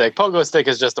pogo stick. Pogo stick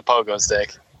is just a pogo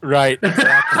stick. Right.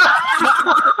 Exactly.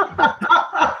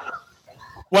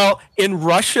 Well, in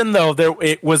Russian though,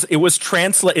 it would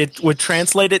translate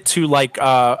it to like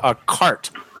a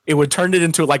cart. It would turn it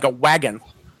into like a wagon.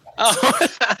 Oh.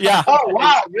 Yeah. Oh,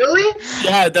 wow. Really?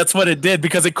 Yeah, that's what it did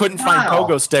because it couldn't find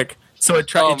pogo stick. So it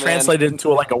translated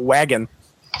into like a wagon.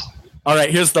 All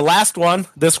right, here's the last one.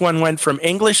 This one went from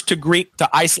English to Greek to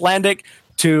Icelandic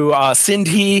to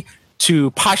Sindhi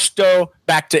to Pashto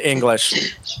back to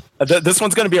English. This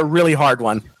one's going to be a really hard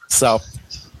one. So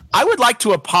I would like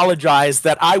to apologize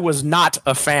that I was not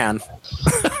a fan.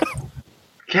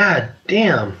 God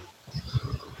damn.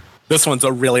 This one's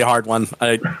a really hard one.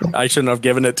 I shouldn't have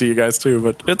given it to you guys too,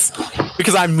 but it's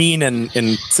because I'm mean and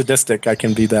sadistic. I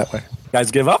can be that way. You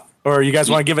guys give up, or you guys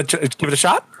want to give it a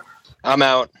shot? I'm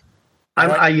out.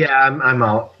 I'm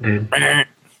out, dude.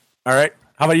 All right.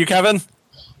 How about you, Kevin?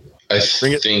 I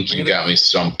think you got me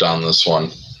stumped on this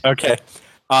one. Okay.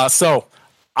 So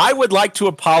I would like to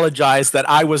apologize that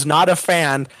I was not a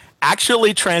fan.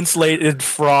 Actually translated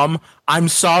from "I'm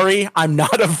sorry, I'm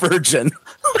not a virgin."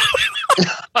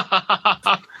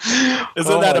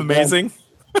 Isn't that amazing?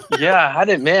 Yeah, I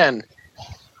didn't, man.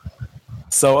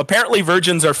 So apparently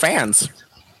virgins are fans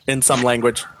in some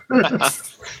language. All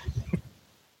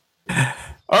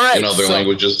right. In other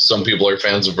languages, some people are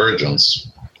fans of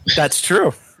virgins. That's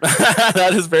true.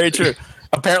 That is very true.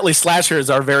 Apparently slashers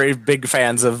are very big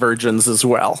fans of virgins as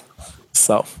well.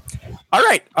 So, all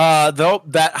right.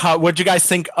 What'd you guys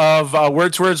think of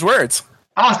Words?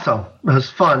 Awesome. It was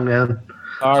fun, man.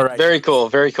 All right. Very cool.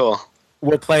 Very cool.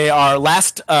 We'll play our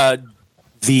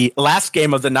the last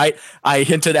game of the night. I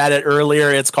hinted at it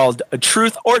earlier. It's called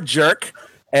Truth or Jerk.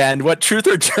 And what Truth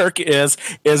or Jerk is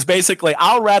basically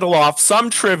I'll rattle off some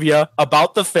trivia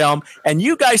about the film, and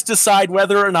you guys decide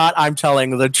whether or not I'm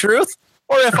telling the truth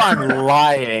or if I'm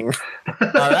lying.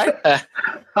 All right?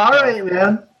 All right,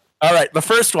 man. All right, the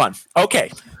first one.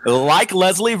 Okay. Like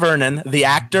Leslie Vernon, the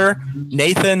actor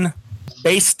Nathan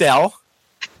Bastel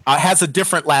has a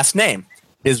different last name.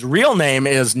 His real name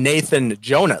is Nathan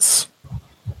Jonas.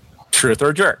 Truth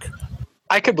or Jerk?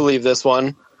 I could believe this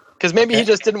one. Because maybe he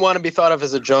just didn't want to be thought of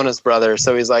as a Jonas brother,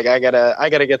 so he's like, I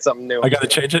gotta get something new. I gotta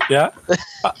change it. Yeah.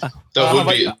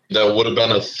 That would have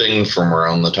been a thing from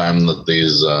around the time that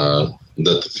that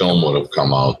the film would have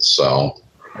come out. So. All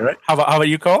right. How about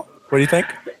you, Cole? What do you think?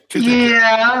 Truth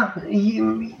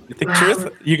You think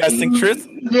truth? You guys think truth?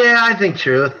 Yeah, I think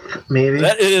truth. Maybe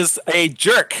that is a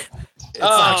jerk. It's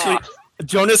actually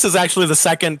Jonas is actually the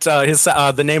second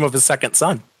the name of his second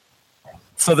son.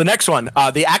 So the next one,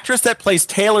 the actress that plays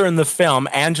Taylor in the film,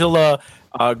 Angela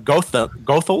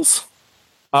Goethals,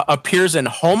 appears in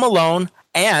Home Alone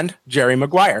and Jerry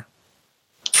Maguire.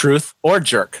 Truth or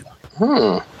jerk?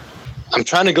 I'm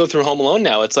trying to go through Home Alone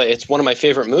now. It's one of my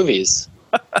favorite movies.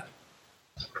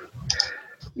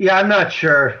 Yeah, I'm not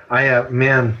sure.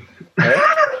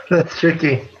 That's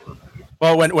tricky.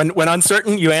 Well, when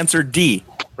uncertain, you answer D,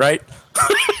 right?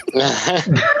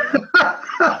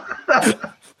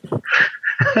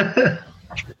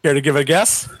 Care to give a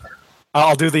guess?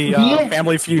 I'll do the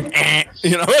Family Feud.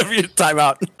 Time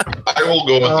out. I will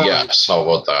go with yes. How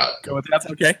about that? Go with yes.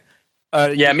 Okay.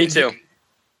 Yeah, me too.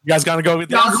 You guys gonna go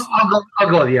with yes? I'll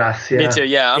go with yes. Yeah. Me too.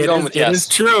 Yeah, I'm going with yes. It is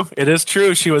true. It is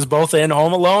true. She was both in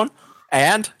Home Alone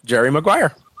and Jerry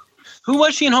Maguire. Who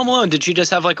was she in Home Alone? Did she just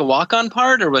have like a walk-on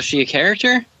part, or was she a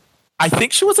character? I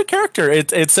think she was a character.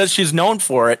 It says she's known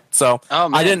for it. So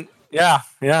I didn't. Yeah.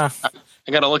 I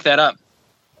gotta look that up.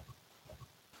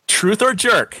 Truth or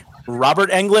jerk? Robert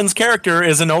Englund's character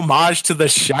is an homage to The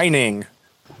Shining.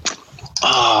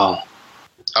 Oh.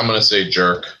 I'm going to say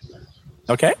jerk.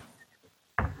 Okay.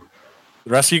 The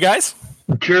rest of you guys?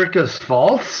 Jerk is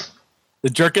false? The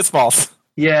jerk is false.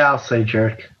 Yeah, I'll say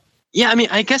jerk. Yeah, I mean,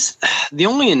 I guess the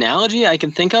only analogy I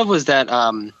can think of was that,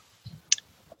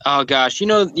 oh gosh, you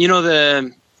know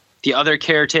the other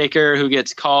caretaker who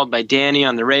gets called by Danny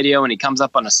on the radio and he comes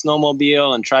up on a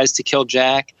snowmobile and tries to kill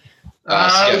Jack?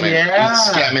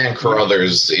 Scatman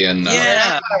Carruthers in...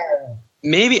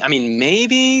 Maybe,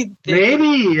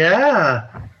 yeah.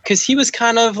 Because he was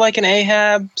kind of like an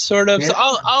Ahab, sort of. Yeah. So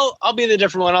I'll be the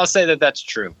different one. I'll say that that's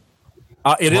true.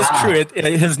 It is true.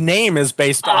 His name is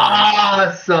based on...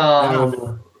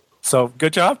 Awesome. So,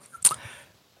 good job.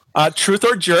 Truth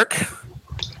or jerk?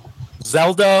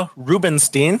 Zelda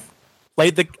Rubinstein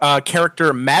played the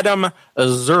character Madame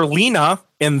Zerlina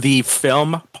in the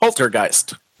film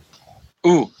Poltergeist.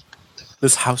 Ooh.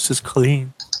 This house is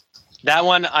clean. That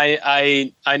one,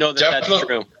 I know that's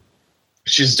true.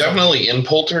 She's definitely in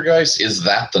Poltergeist. Is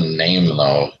that the name,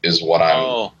 though, is what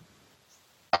I'm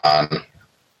on.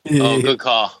 Oh, good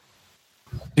call.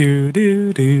 Do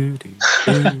do do do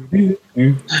do do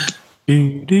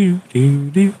do do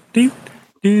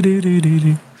do do do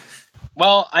do.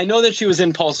 Well, I know that she was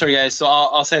in Poltergeist, so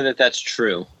I'll say that that's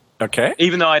true. Okay.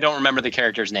 Even though I don't remember the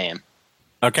character's name.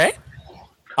 Okay.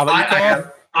 How about you,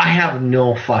 Cole? I have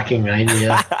no fucking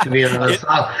idea, to be honest.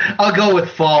 I'll go with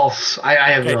false. I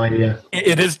have no idea.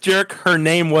 It is jerk. Her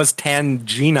name was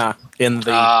Tangina in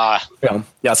the film.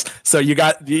 Yes. So you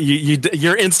got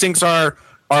your instincts are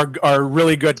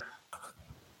really good.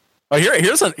 Oh,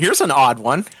 here's an odd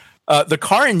one. The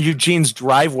car in Eugene's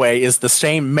driveway is the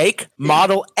same make,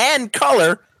 model, and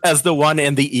color as the one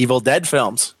in the Evil Dead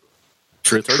films.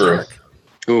 Truth or jerk?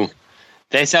 Ooh,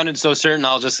 they sounded so certain.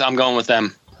 I'm going with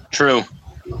them. True.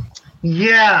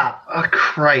 Yeah. Oh,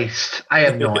 Christ. I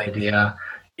have no idea.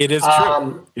 It is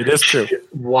true. It is true.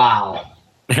 Wow.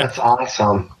 That's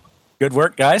awesome. Good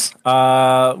work, guys.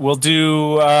 We'll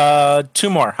do 2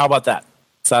 more. How about that?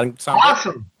 Sound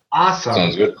awesome. Good? Awesome.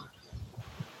 Sounds good.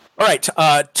 All right.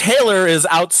 Taylor is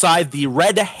outside the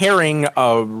Red Herring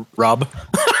Red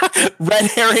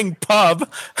Herring Pub,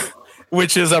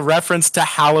 which is a reference to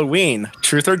Halloween.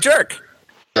 Truth or jerk?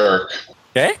 Jerk.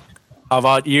 Okay. How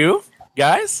about you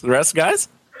guys? The rest guys?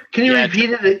 Can you repeat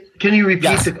it? Can you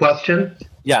repeat the question?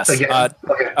 Yes. Again?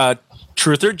 Okay.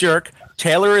 Truth or jerk?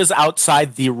 Taylor is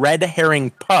outside the Red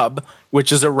Herring Pub,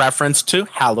 which is a reference to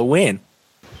Halloween.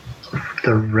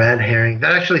 The Red Herring.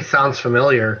 That actually sounds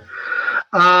familiar.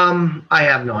 I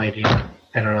have no idea.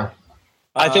 I don't know.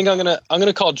 I think I'm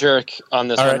gonna call jerk on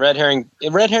this one. Right.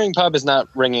 Red Herring Pub is not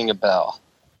ringing a bell.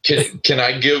 Can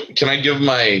I give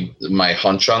my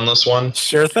hunch on this one?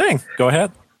 Sure thing. Go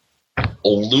ahead.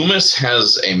 Loomis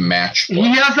has a matchbook. He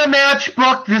has a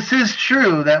matchbook. This is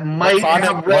true. That might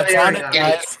have red herring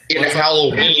in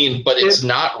Halloween, but it's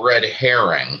not red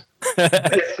herring.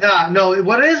 It's not. No,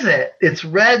 what is it? It's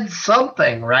red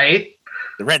something, right?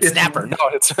 The red snapper. No,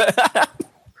 it's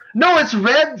no, it's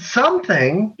red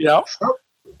something. Yeah.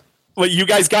 Well, you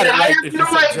guys got it right. I have no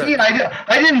idea.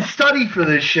 I didn't study for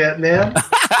this shit, man.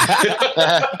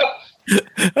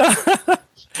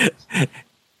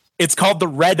 It's called the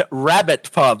Red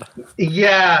Rabbit Pub.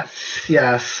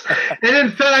 Yes. And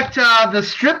in fact, the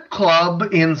strip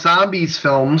club in zombies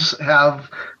films have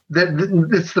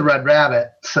it's the Red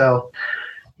Rabbit. So,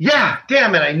 yeah,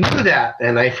 damn it, I knew that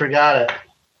and I forgot it.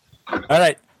 All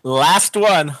right, last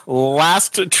one,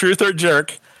 last truth or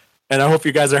jerk, and I hope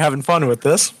you guys are having fun with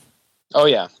this. Oh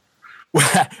yeah.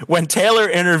 When Taylor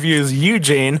interviews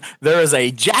Eugene, there is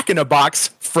a Jack in a Box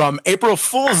from April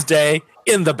Fool's Day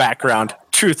in the background.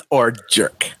 Truth or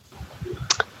jerk?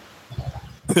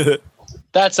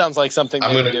 That sounds like something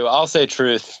they would do. I'll say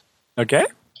truth. Okay.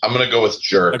 I'm going to go with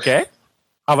jerk. Okay.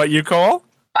 How about you, Cole?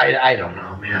 I don't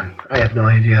know, man. I have no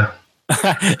idea.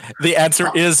 The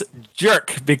answer is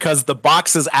jerk, because the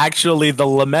box is actually the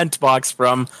lament box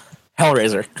from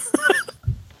Hellraiser.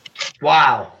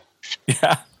 Wow.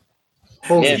 Yeah.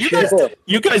 Holy shit.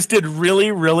 You guys did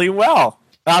really, really well.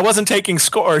 I wasn't taking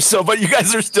scores, but you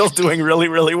guys are still doing really,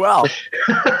 really well.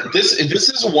 This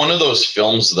is one of those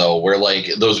films, though, where like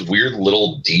those weird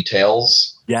little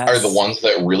details are the ones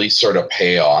that really sort of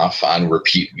pay off on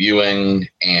repeat viewing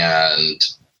and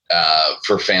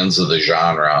for fans of the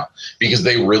genre, because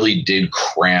they really did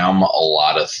cram a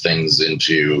lot of things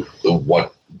into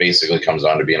what basically comes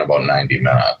on to being about 90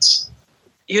 minutes.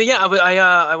 Yeah,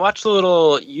 I watched a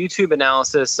little YouTube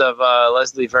analysis of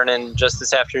Leslie Vernon just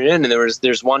this afternoon, and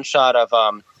there's one shot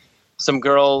of some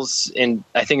girls in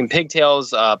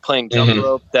pigtails playing jump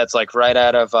rope that's like right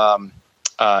out of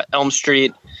Elm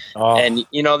Street. Oh. And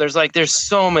there's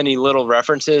so many little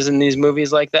references in these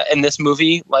movies like that, in this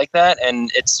movie like that,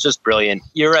 and it's just brilliant.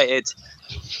 You're right.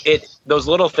 Those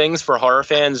little things for horror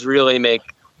fans really make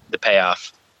the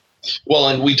payoff. Well,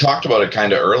 and we talked about it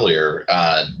kind of earlier.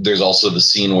 There's also the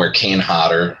scene where Kane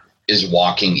Hodder is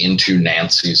walking into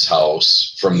Nancy's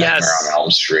house from Nightmare on Elm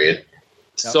Street.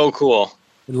 So cool.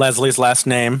 Leslie's last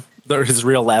name, his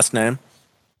real last name.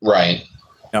 Right.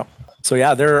 Yep. So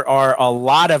yeah, there are a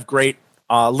lot of great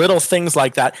little things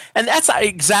like that. And that's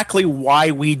exactly why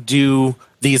we do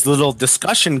these little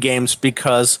discussion games,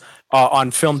 because on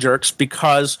Film Jerks,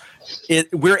 because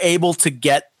we're able to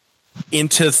get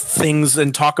into things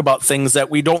and talk about things that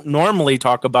we don't normally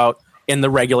talk about in the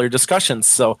regular discussions.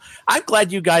 So I'm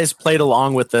glad you guys played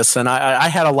along with this, and I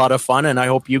had a lot of fun, and I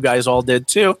hope you guys all did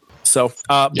too. So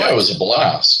it was a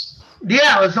blast.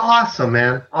 Yeah, it was awesome,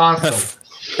 man. Awesome.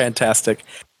 Fantastic.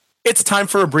 It's time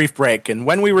for a brief break, and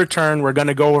when we return, we're going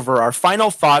to go over our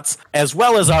final thoughts as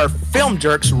well as our Film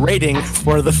Jerks rating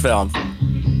for the film.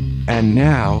 And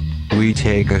now we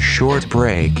take a short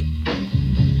break.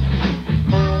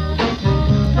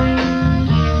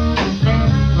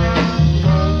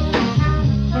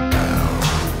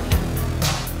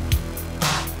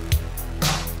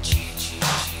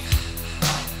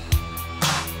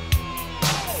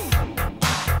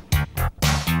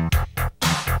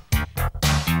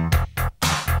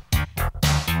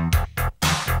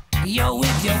 You're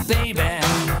with your baby,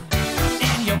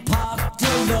 and you're parked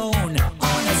alone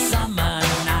on a summer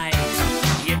night.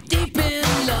 You're deep in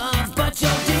love, but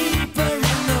you're deeper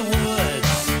in the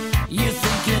woods. You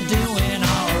think you're doing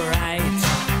alright.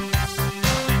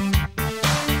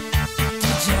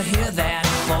 Did you hear that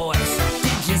voice?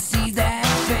 Did you see that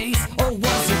face? Or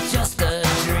was it just a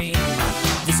dream?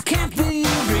 This can't be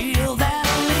real, that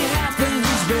only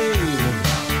happens, babe,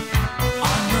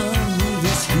 on the movie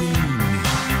screen.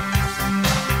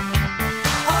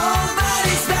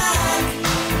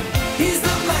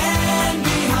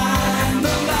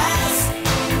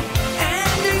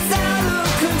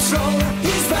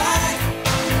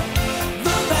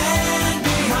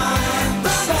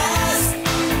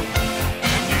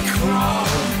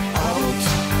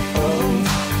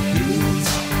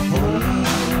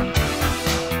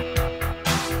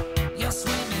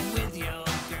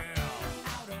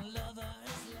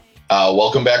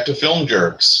 Welcome back to Film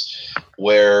Jerks,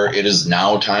 where it is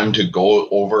now time to go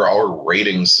over our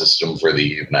rating system for the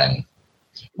evening.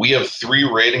 We have 3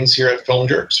 ratings here at Film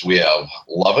Jerks. We have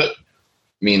Love It,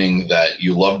 meaning that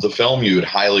you love the film, you would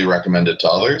highly recommend it to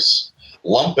others.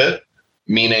 Lump It,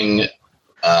 meaning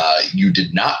you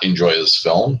did not enjoy this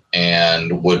film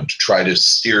and would try to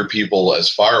steer people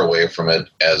as far away from it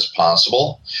as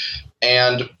possible.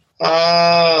 And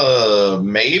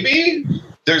maybe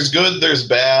there's good, there's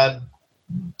bad.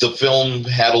 The film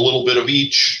had a little bit of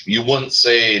each. You wouldn't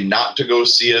say not to go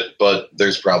see it, but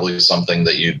there's probably something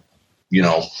that you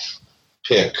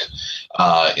pick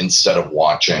instead of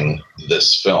watching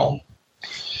this film.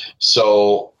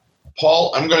 So,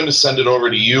 Paul, I'm going to send it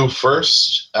over to you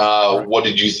first. What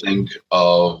did you think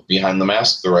of Behind the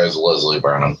Mask, The Rise of Leslie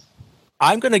Vernon?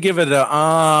 I'm going to give it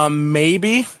a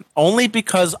maybe, only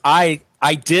because I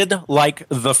did like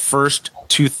the first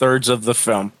 2/3 of the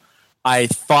film. I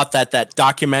thought that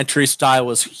documentary style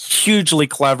was hugely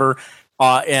clever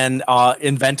and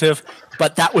inventive,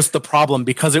 but that was the problem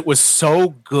because it was so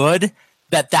good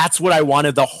that's what I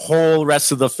wanted the whole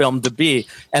rest of the film to be.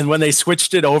 And when they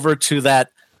switched it over to that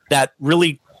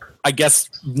really, I guess,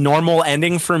 normal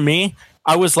ending for me,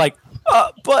 I was like,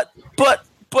 but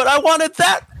I wanted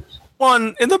that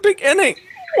one in the beginning.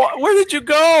 Where did you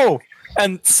go?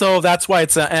 And so that's why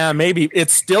it's maybe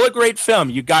it's still a great film.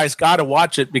 You guys got to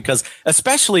watch it because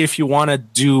especially if you want to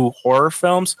do horror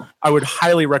films, I would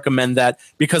highly recommend that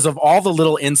because of all the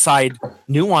little inside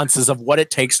nuances of what it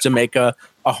takes to make a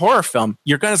horror film.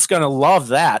 You're just going to love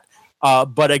that.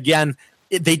 But again,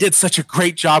 they did such a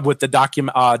great job with the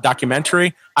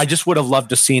documentary. I just would have loved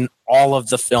to seen all of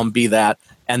the film be that.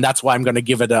 And that's why I'm going to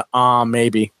give it a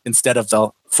maybe instead of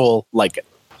the full like it.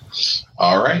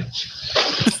 All right.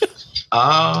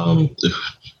 I'm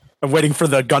waiting for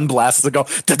the gun blasts to go.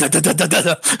 Da, da, da, da, da,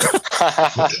 da.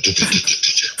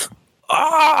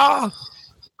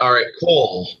 All right,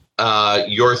 Cole.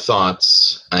 Your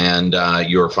thoughts and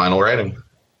your final rating.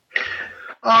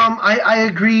 I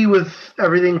agree with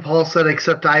everything Paul said,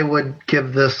 except I would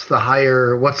give this the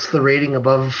higher. What's the rating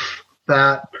above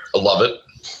that? I love it.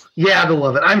 Yeah, the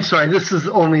love it. I'm sorry. This is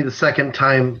only the second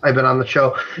time I've been on the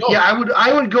show. No. Yeah,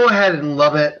 I would go ahead and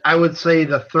love it. I would say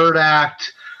the third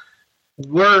act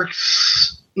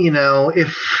works,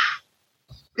 if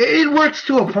it works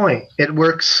to a point. It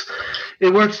works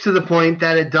to the point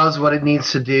that it does what it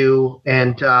needs to do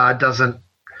and doesn't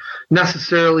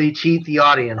necessarily cheat the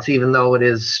audience, even though it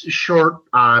is short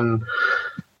on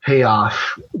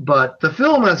payoff. But the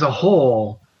film as a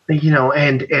whole,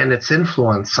 and its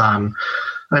influence on,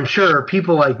 I'm sure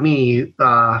people like me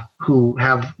who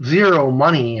have zero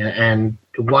money and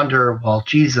wonder, well,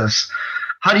 Jesus,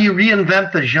 how do you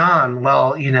reinvent the genre?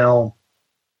 Well,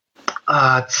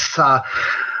 it's a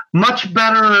much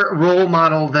better role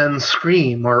model than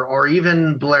Scream or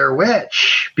even Blair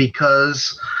Witch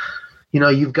because,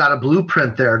 you've got a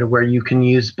blueprint there to where you can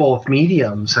use both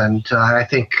mediums. And I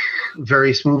think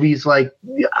various movies like,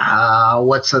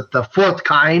 The Fourth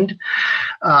Kind,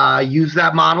 use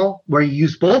that model where you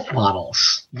use both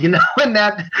models, and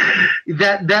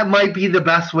that might be the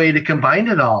best way to combine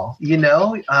it all,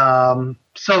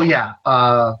 So yeah,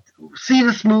 see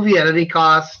this movie at any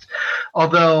cost.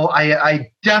 Although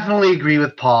I definitely agree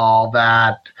with Paul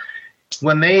that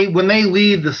when they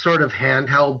leave the sort of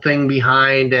handheld thing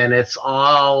behind and it's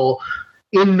all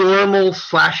in normal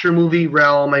slasher movie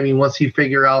realm. I mean, once you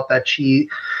figure out that she,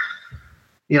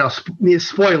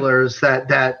 spoilers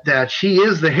that she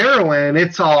is the heroine,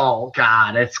 it's all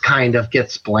God. It's kind of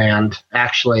gets bland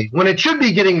actually. When it should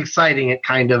be getting exciting, it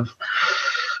kind of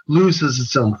loses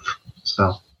its oomph.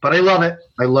 So, but I love it.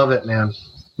 I love it, man.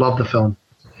 Love the film.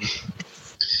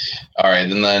 All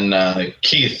right, and then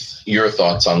Keith, your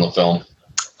thoughts on the film?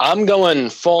 I'm going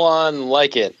full on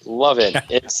like it. Love it.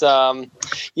 It's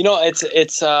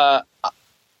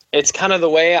it's kind of the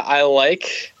way I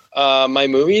like my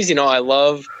movies. I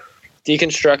love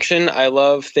deconstruction. I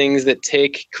love things that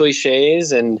take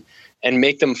cliches and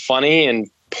make them funny and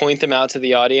point them out to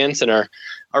the audience and are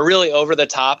really over the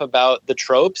top about the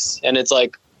tropes. And it's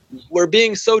like, we're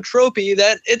being so tropey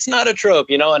that it's not a trope,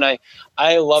 and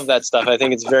I love that stuff. I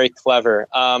think it's very clever.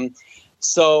 And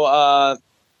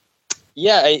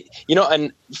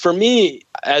for me,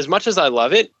 as much as I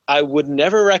love it, I would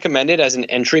never recommend it as an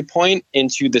entry point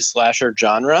into the slasher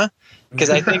genre. Because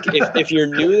I think if you're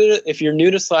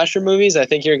new to slasher movies, I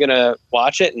think you're gonna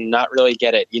watch it and not really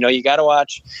get it. You got to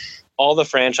watch all the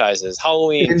franchises,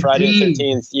 Halloween, Indeed. Friday the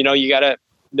 13th. You got to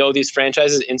know these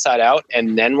franchises inside out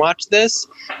and then watch this.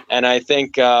 And I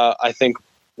think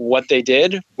what they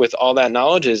did with all that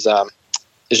knowledge is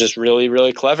just really,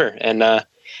 really clever. And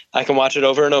I can watch it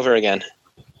over and over again.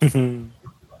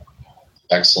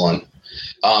 Excellent.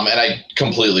 And I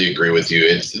completely agree with you.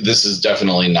 This is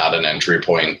definitely not an entry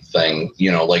point thing.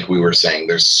 Like we were saying,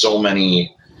 there's so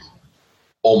many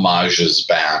homages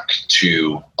back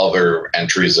to other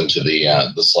entries into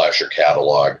the slasher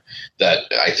catalog that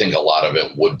I think a lot of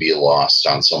it would be lost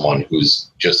on someone who's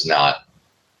just not,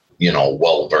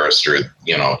 well versed, or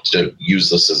to use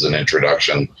this as an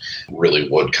introduction really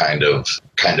would kind of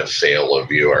fail a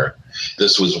viewer.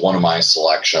 This was one of my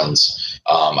selections.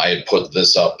 I had put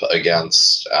this up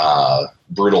against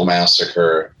Brutal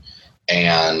Massacre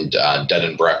and Dead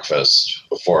and Breakfast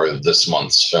for this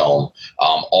month's film.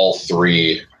 All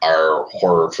three are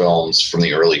horror films from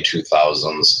the early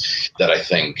 2000s that I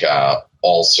think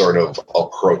all sort of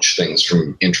approach things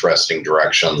from interesting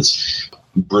directions.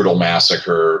 Brutal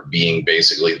Massacre being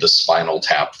basically the Spinal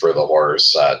Tap for the horror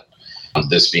set,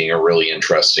 This being a really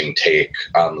interesting take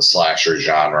on the slasher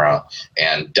genre,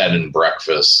 and Dead and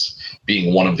Breakfast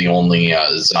being one of the only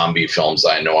zombie films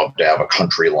I know of to have a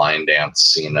country line dance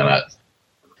scene in it.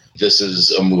 This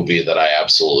is a movie that I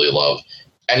absolutely love.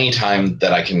 Anytime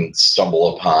that I can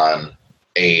stumble upon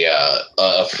a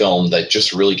film that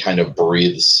just really kind of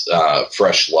breathes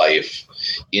fresh life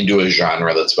into a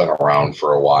genre that's been around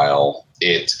for a while,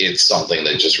 it's something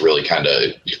that just really kind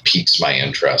of piques my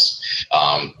interest.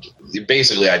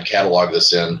 Basically, I'd catalog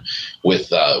this in with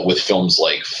films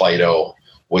like Fido,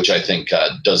 which I think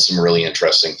does some really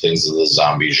interesting things in the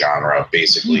zombie genre.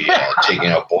 Basically,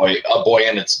 taking a boy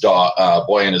and his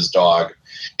dog,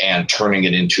 and turning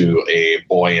it into a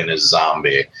boy and his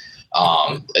zombie.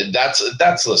 That's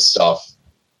the stuff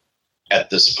at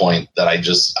this point that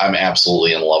I'm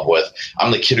absolutely in love with.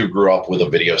 I'm the kid who grew up with a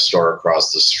video store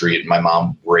across the street. My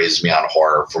mom raised me on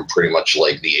horror from pretty much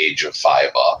like the age of 5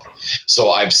 up.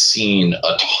 So I've seen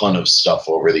a ton of stuff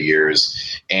over the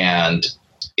years, and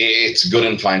it's good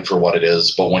and fine for what it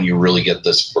is. But when you really get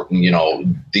this,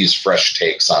 these fresh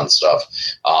takes on stuff,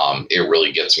 it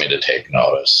really gets me to take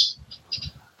notice.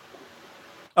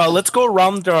 Let's go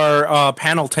around our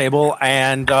panel table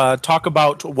and talk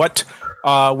about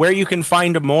where you can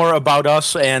find more about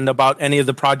us and about any of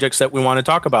the projects that we want to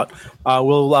talk about.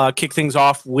 We'll kick things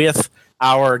off with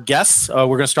our guests. We're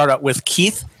going to start out with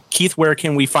Keith. Keith, where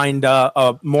can we find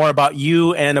more about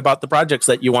you and about the projects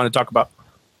that you want to talk about?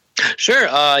 Sure.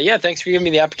 Thanks for giving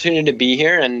me the opportunity to be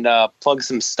here and plug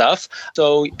some stuff.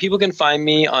 So people can find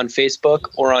me on Facebook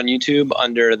or on YouTube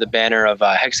under the banner of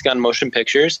Hexagon Motion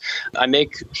Pictures. I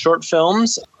make short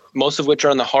films, most of which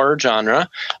are in the horror genre.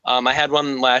 I had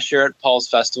one last year at Paul's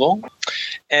Festival.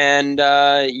 And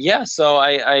so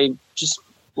I just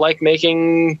like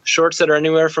making shorts that are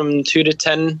anywhere from 2 to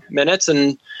 10 minutes,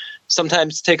 and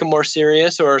sometimes take a more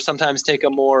serious or sometimes take a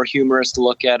more humorous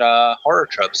look at horror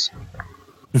tropes.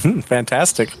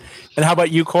 Fantastic. And how about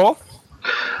you, Cole?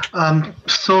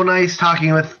 So nice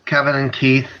talking with Kevin and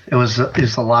Keith. It was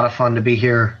a lot of fun to be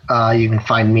here. You can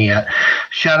find me at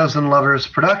Shadows and Lovers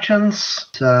Productions.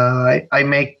 I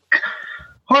make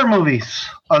horror movies.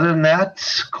 Other than that,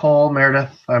 Cole,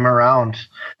 Meredith, I'm around.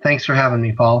 Thanks for having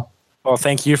me, Paul. Well,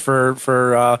 thank you for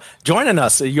joining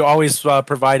us. You always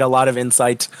provide a lot of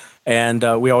insight, and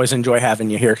we always enjoy having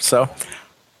you here. So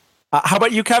how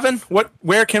about you, Kevin?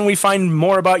 Where can we find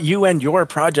more about you and your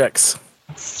projects?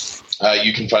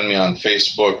 You can find me on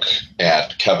Facebook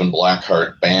at Kevin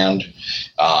Blackheart Band.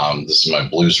 This is my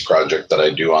blues project that I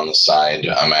do on the side.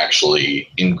 I'm actually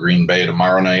in Green Bay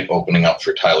tomorrow night, opening up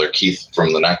for Tyler Keith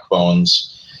from the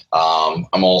Neckbones.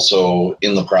 I'm also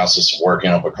in the process of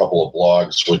working up a couple of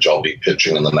blogs, which I'll be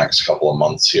pitching in the next couple of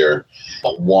months here.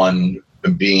 One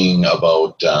being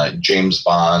about James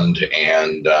Bond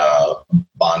and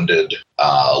bonded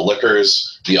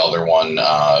liquors. The other one,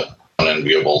 an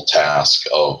enviable task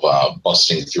of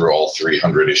busting through all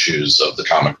 300 issues of the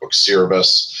comic book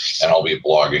Cerebus, and I'll be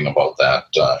blogging about that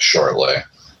shortly.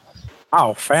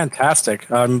 Oh, fantastic.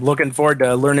 I'm looking forward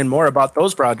to learning more about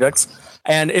those projects.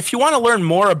 And if you want to learn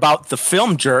more about the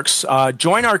Film Jerks,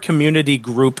 join our community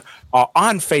group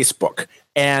on Facebook.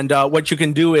 And what you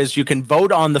can do is you can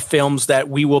vote on the films that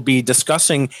we will be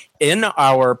discussing in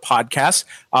our podcast.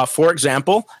 For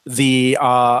example, the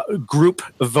group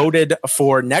voted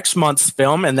for next month's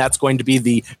film, and that's going to be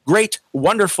the great,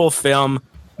 wonderful film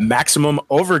Maximum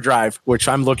Overdrive, which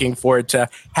I'm looking forward to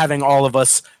having all of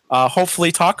us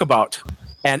hopefully talk about.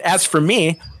 And as for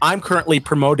me, I'm currently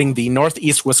promoting the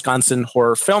Northeast Wisconsin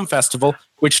Horror Film Festival,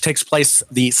 which takes place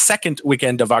the second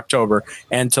weekend of October.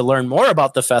 And to learn more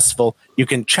about the festival, you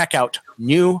can check out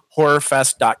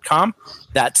newhorrorfest.com.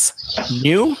 That's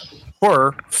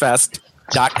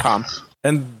newhorrorfest.com.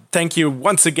 And thank you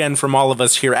once again from all of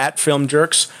us here at Film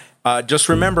Jerks. Just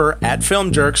remember, at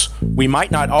Film Jerks, we might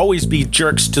not always be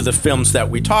jerks to the films that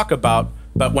we talk about,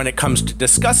 but when it comes to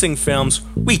discussing films,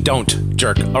 we don't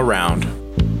jerk around.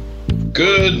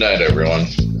 Good night, everyone.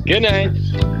 Good night.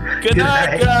 Good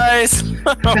night, guys.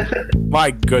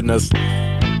 My goodness.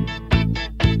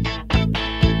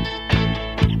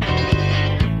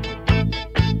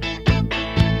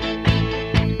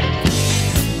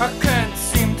 I can't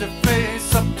seem to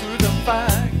face up to the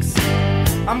facts.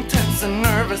 I'm tense and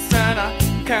nervous and I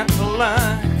can't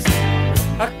relax.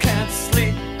 I can't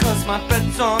sleep 'cause my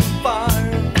bed's on fire.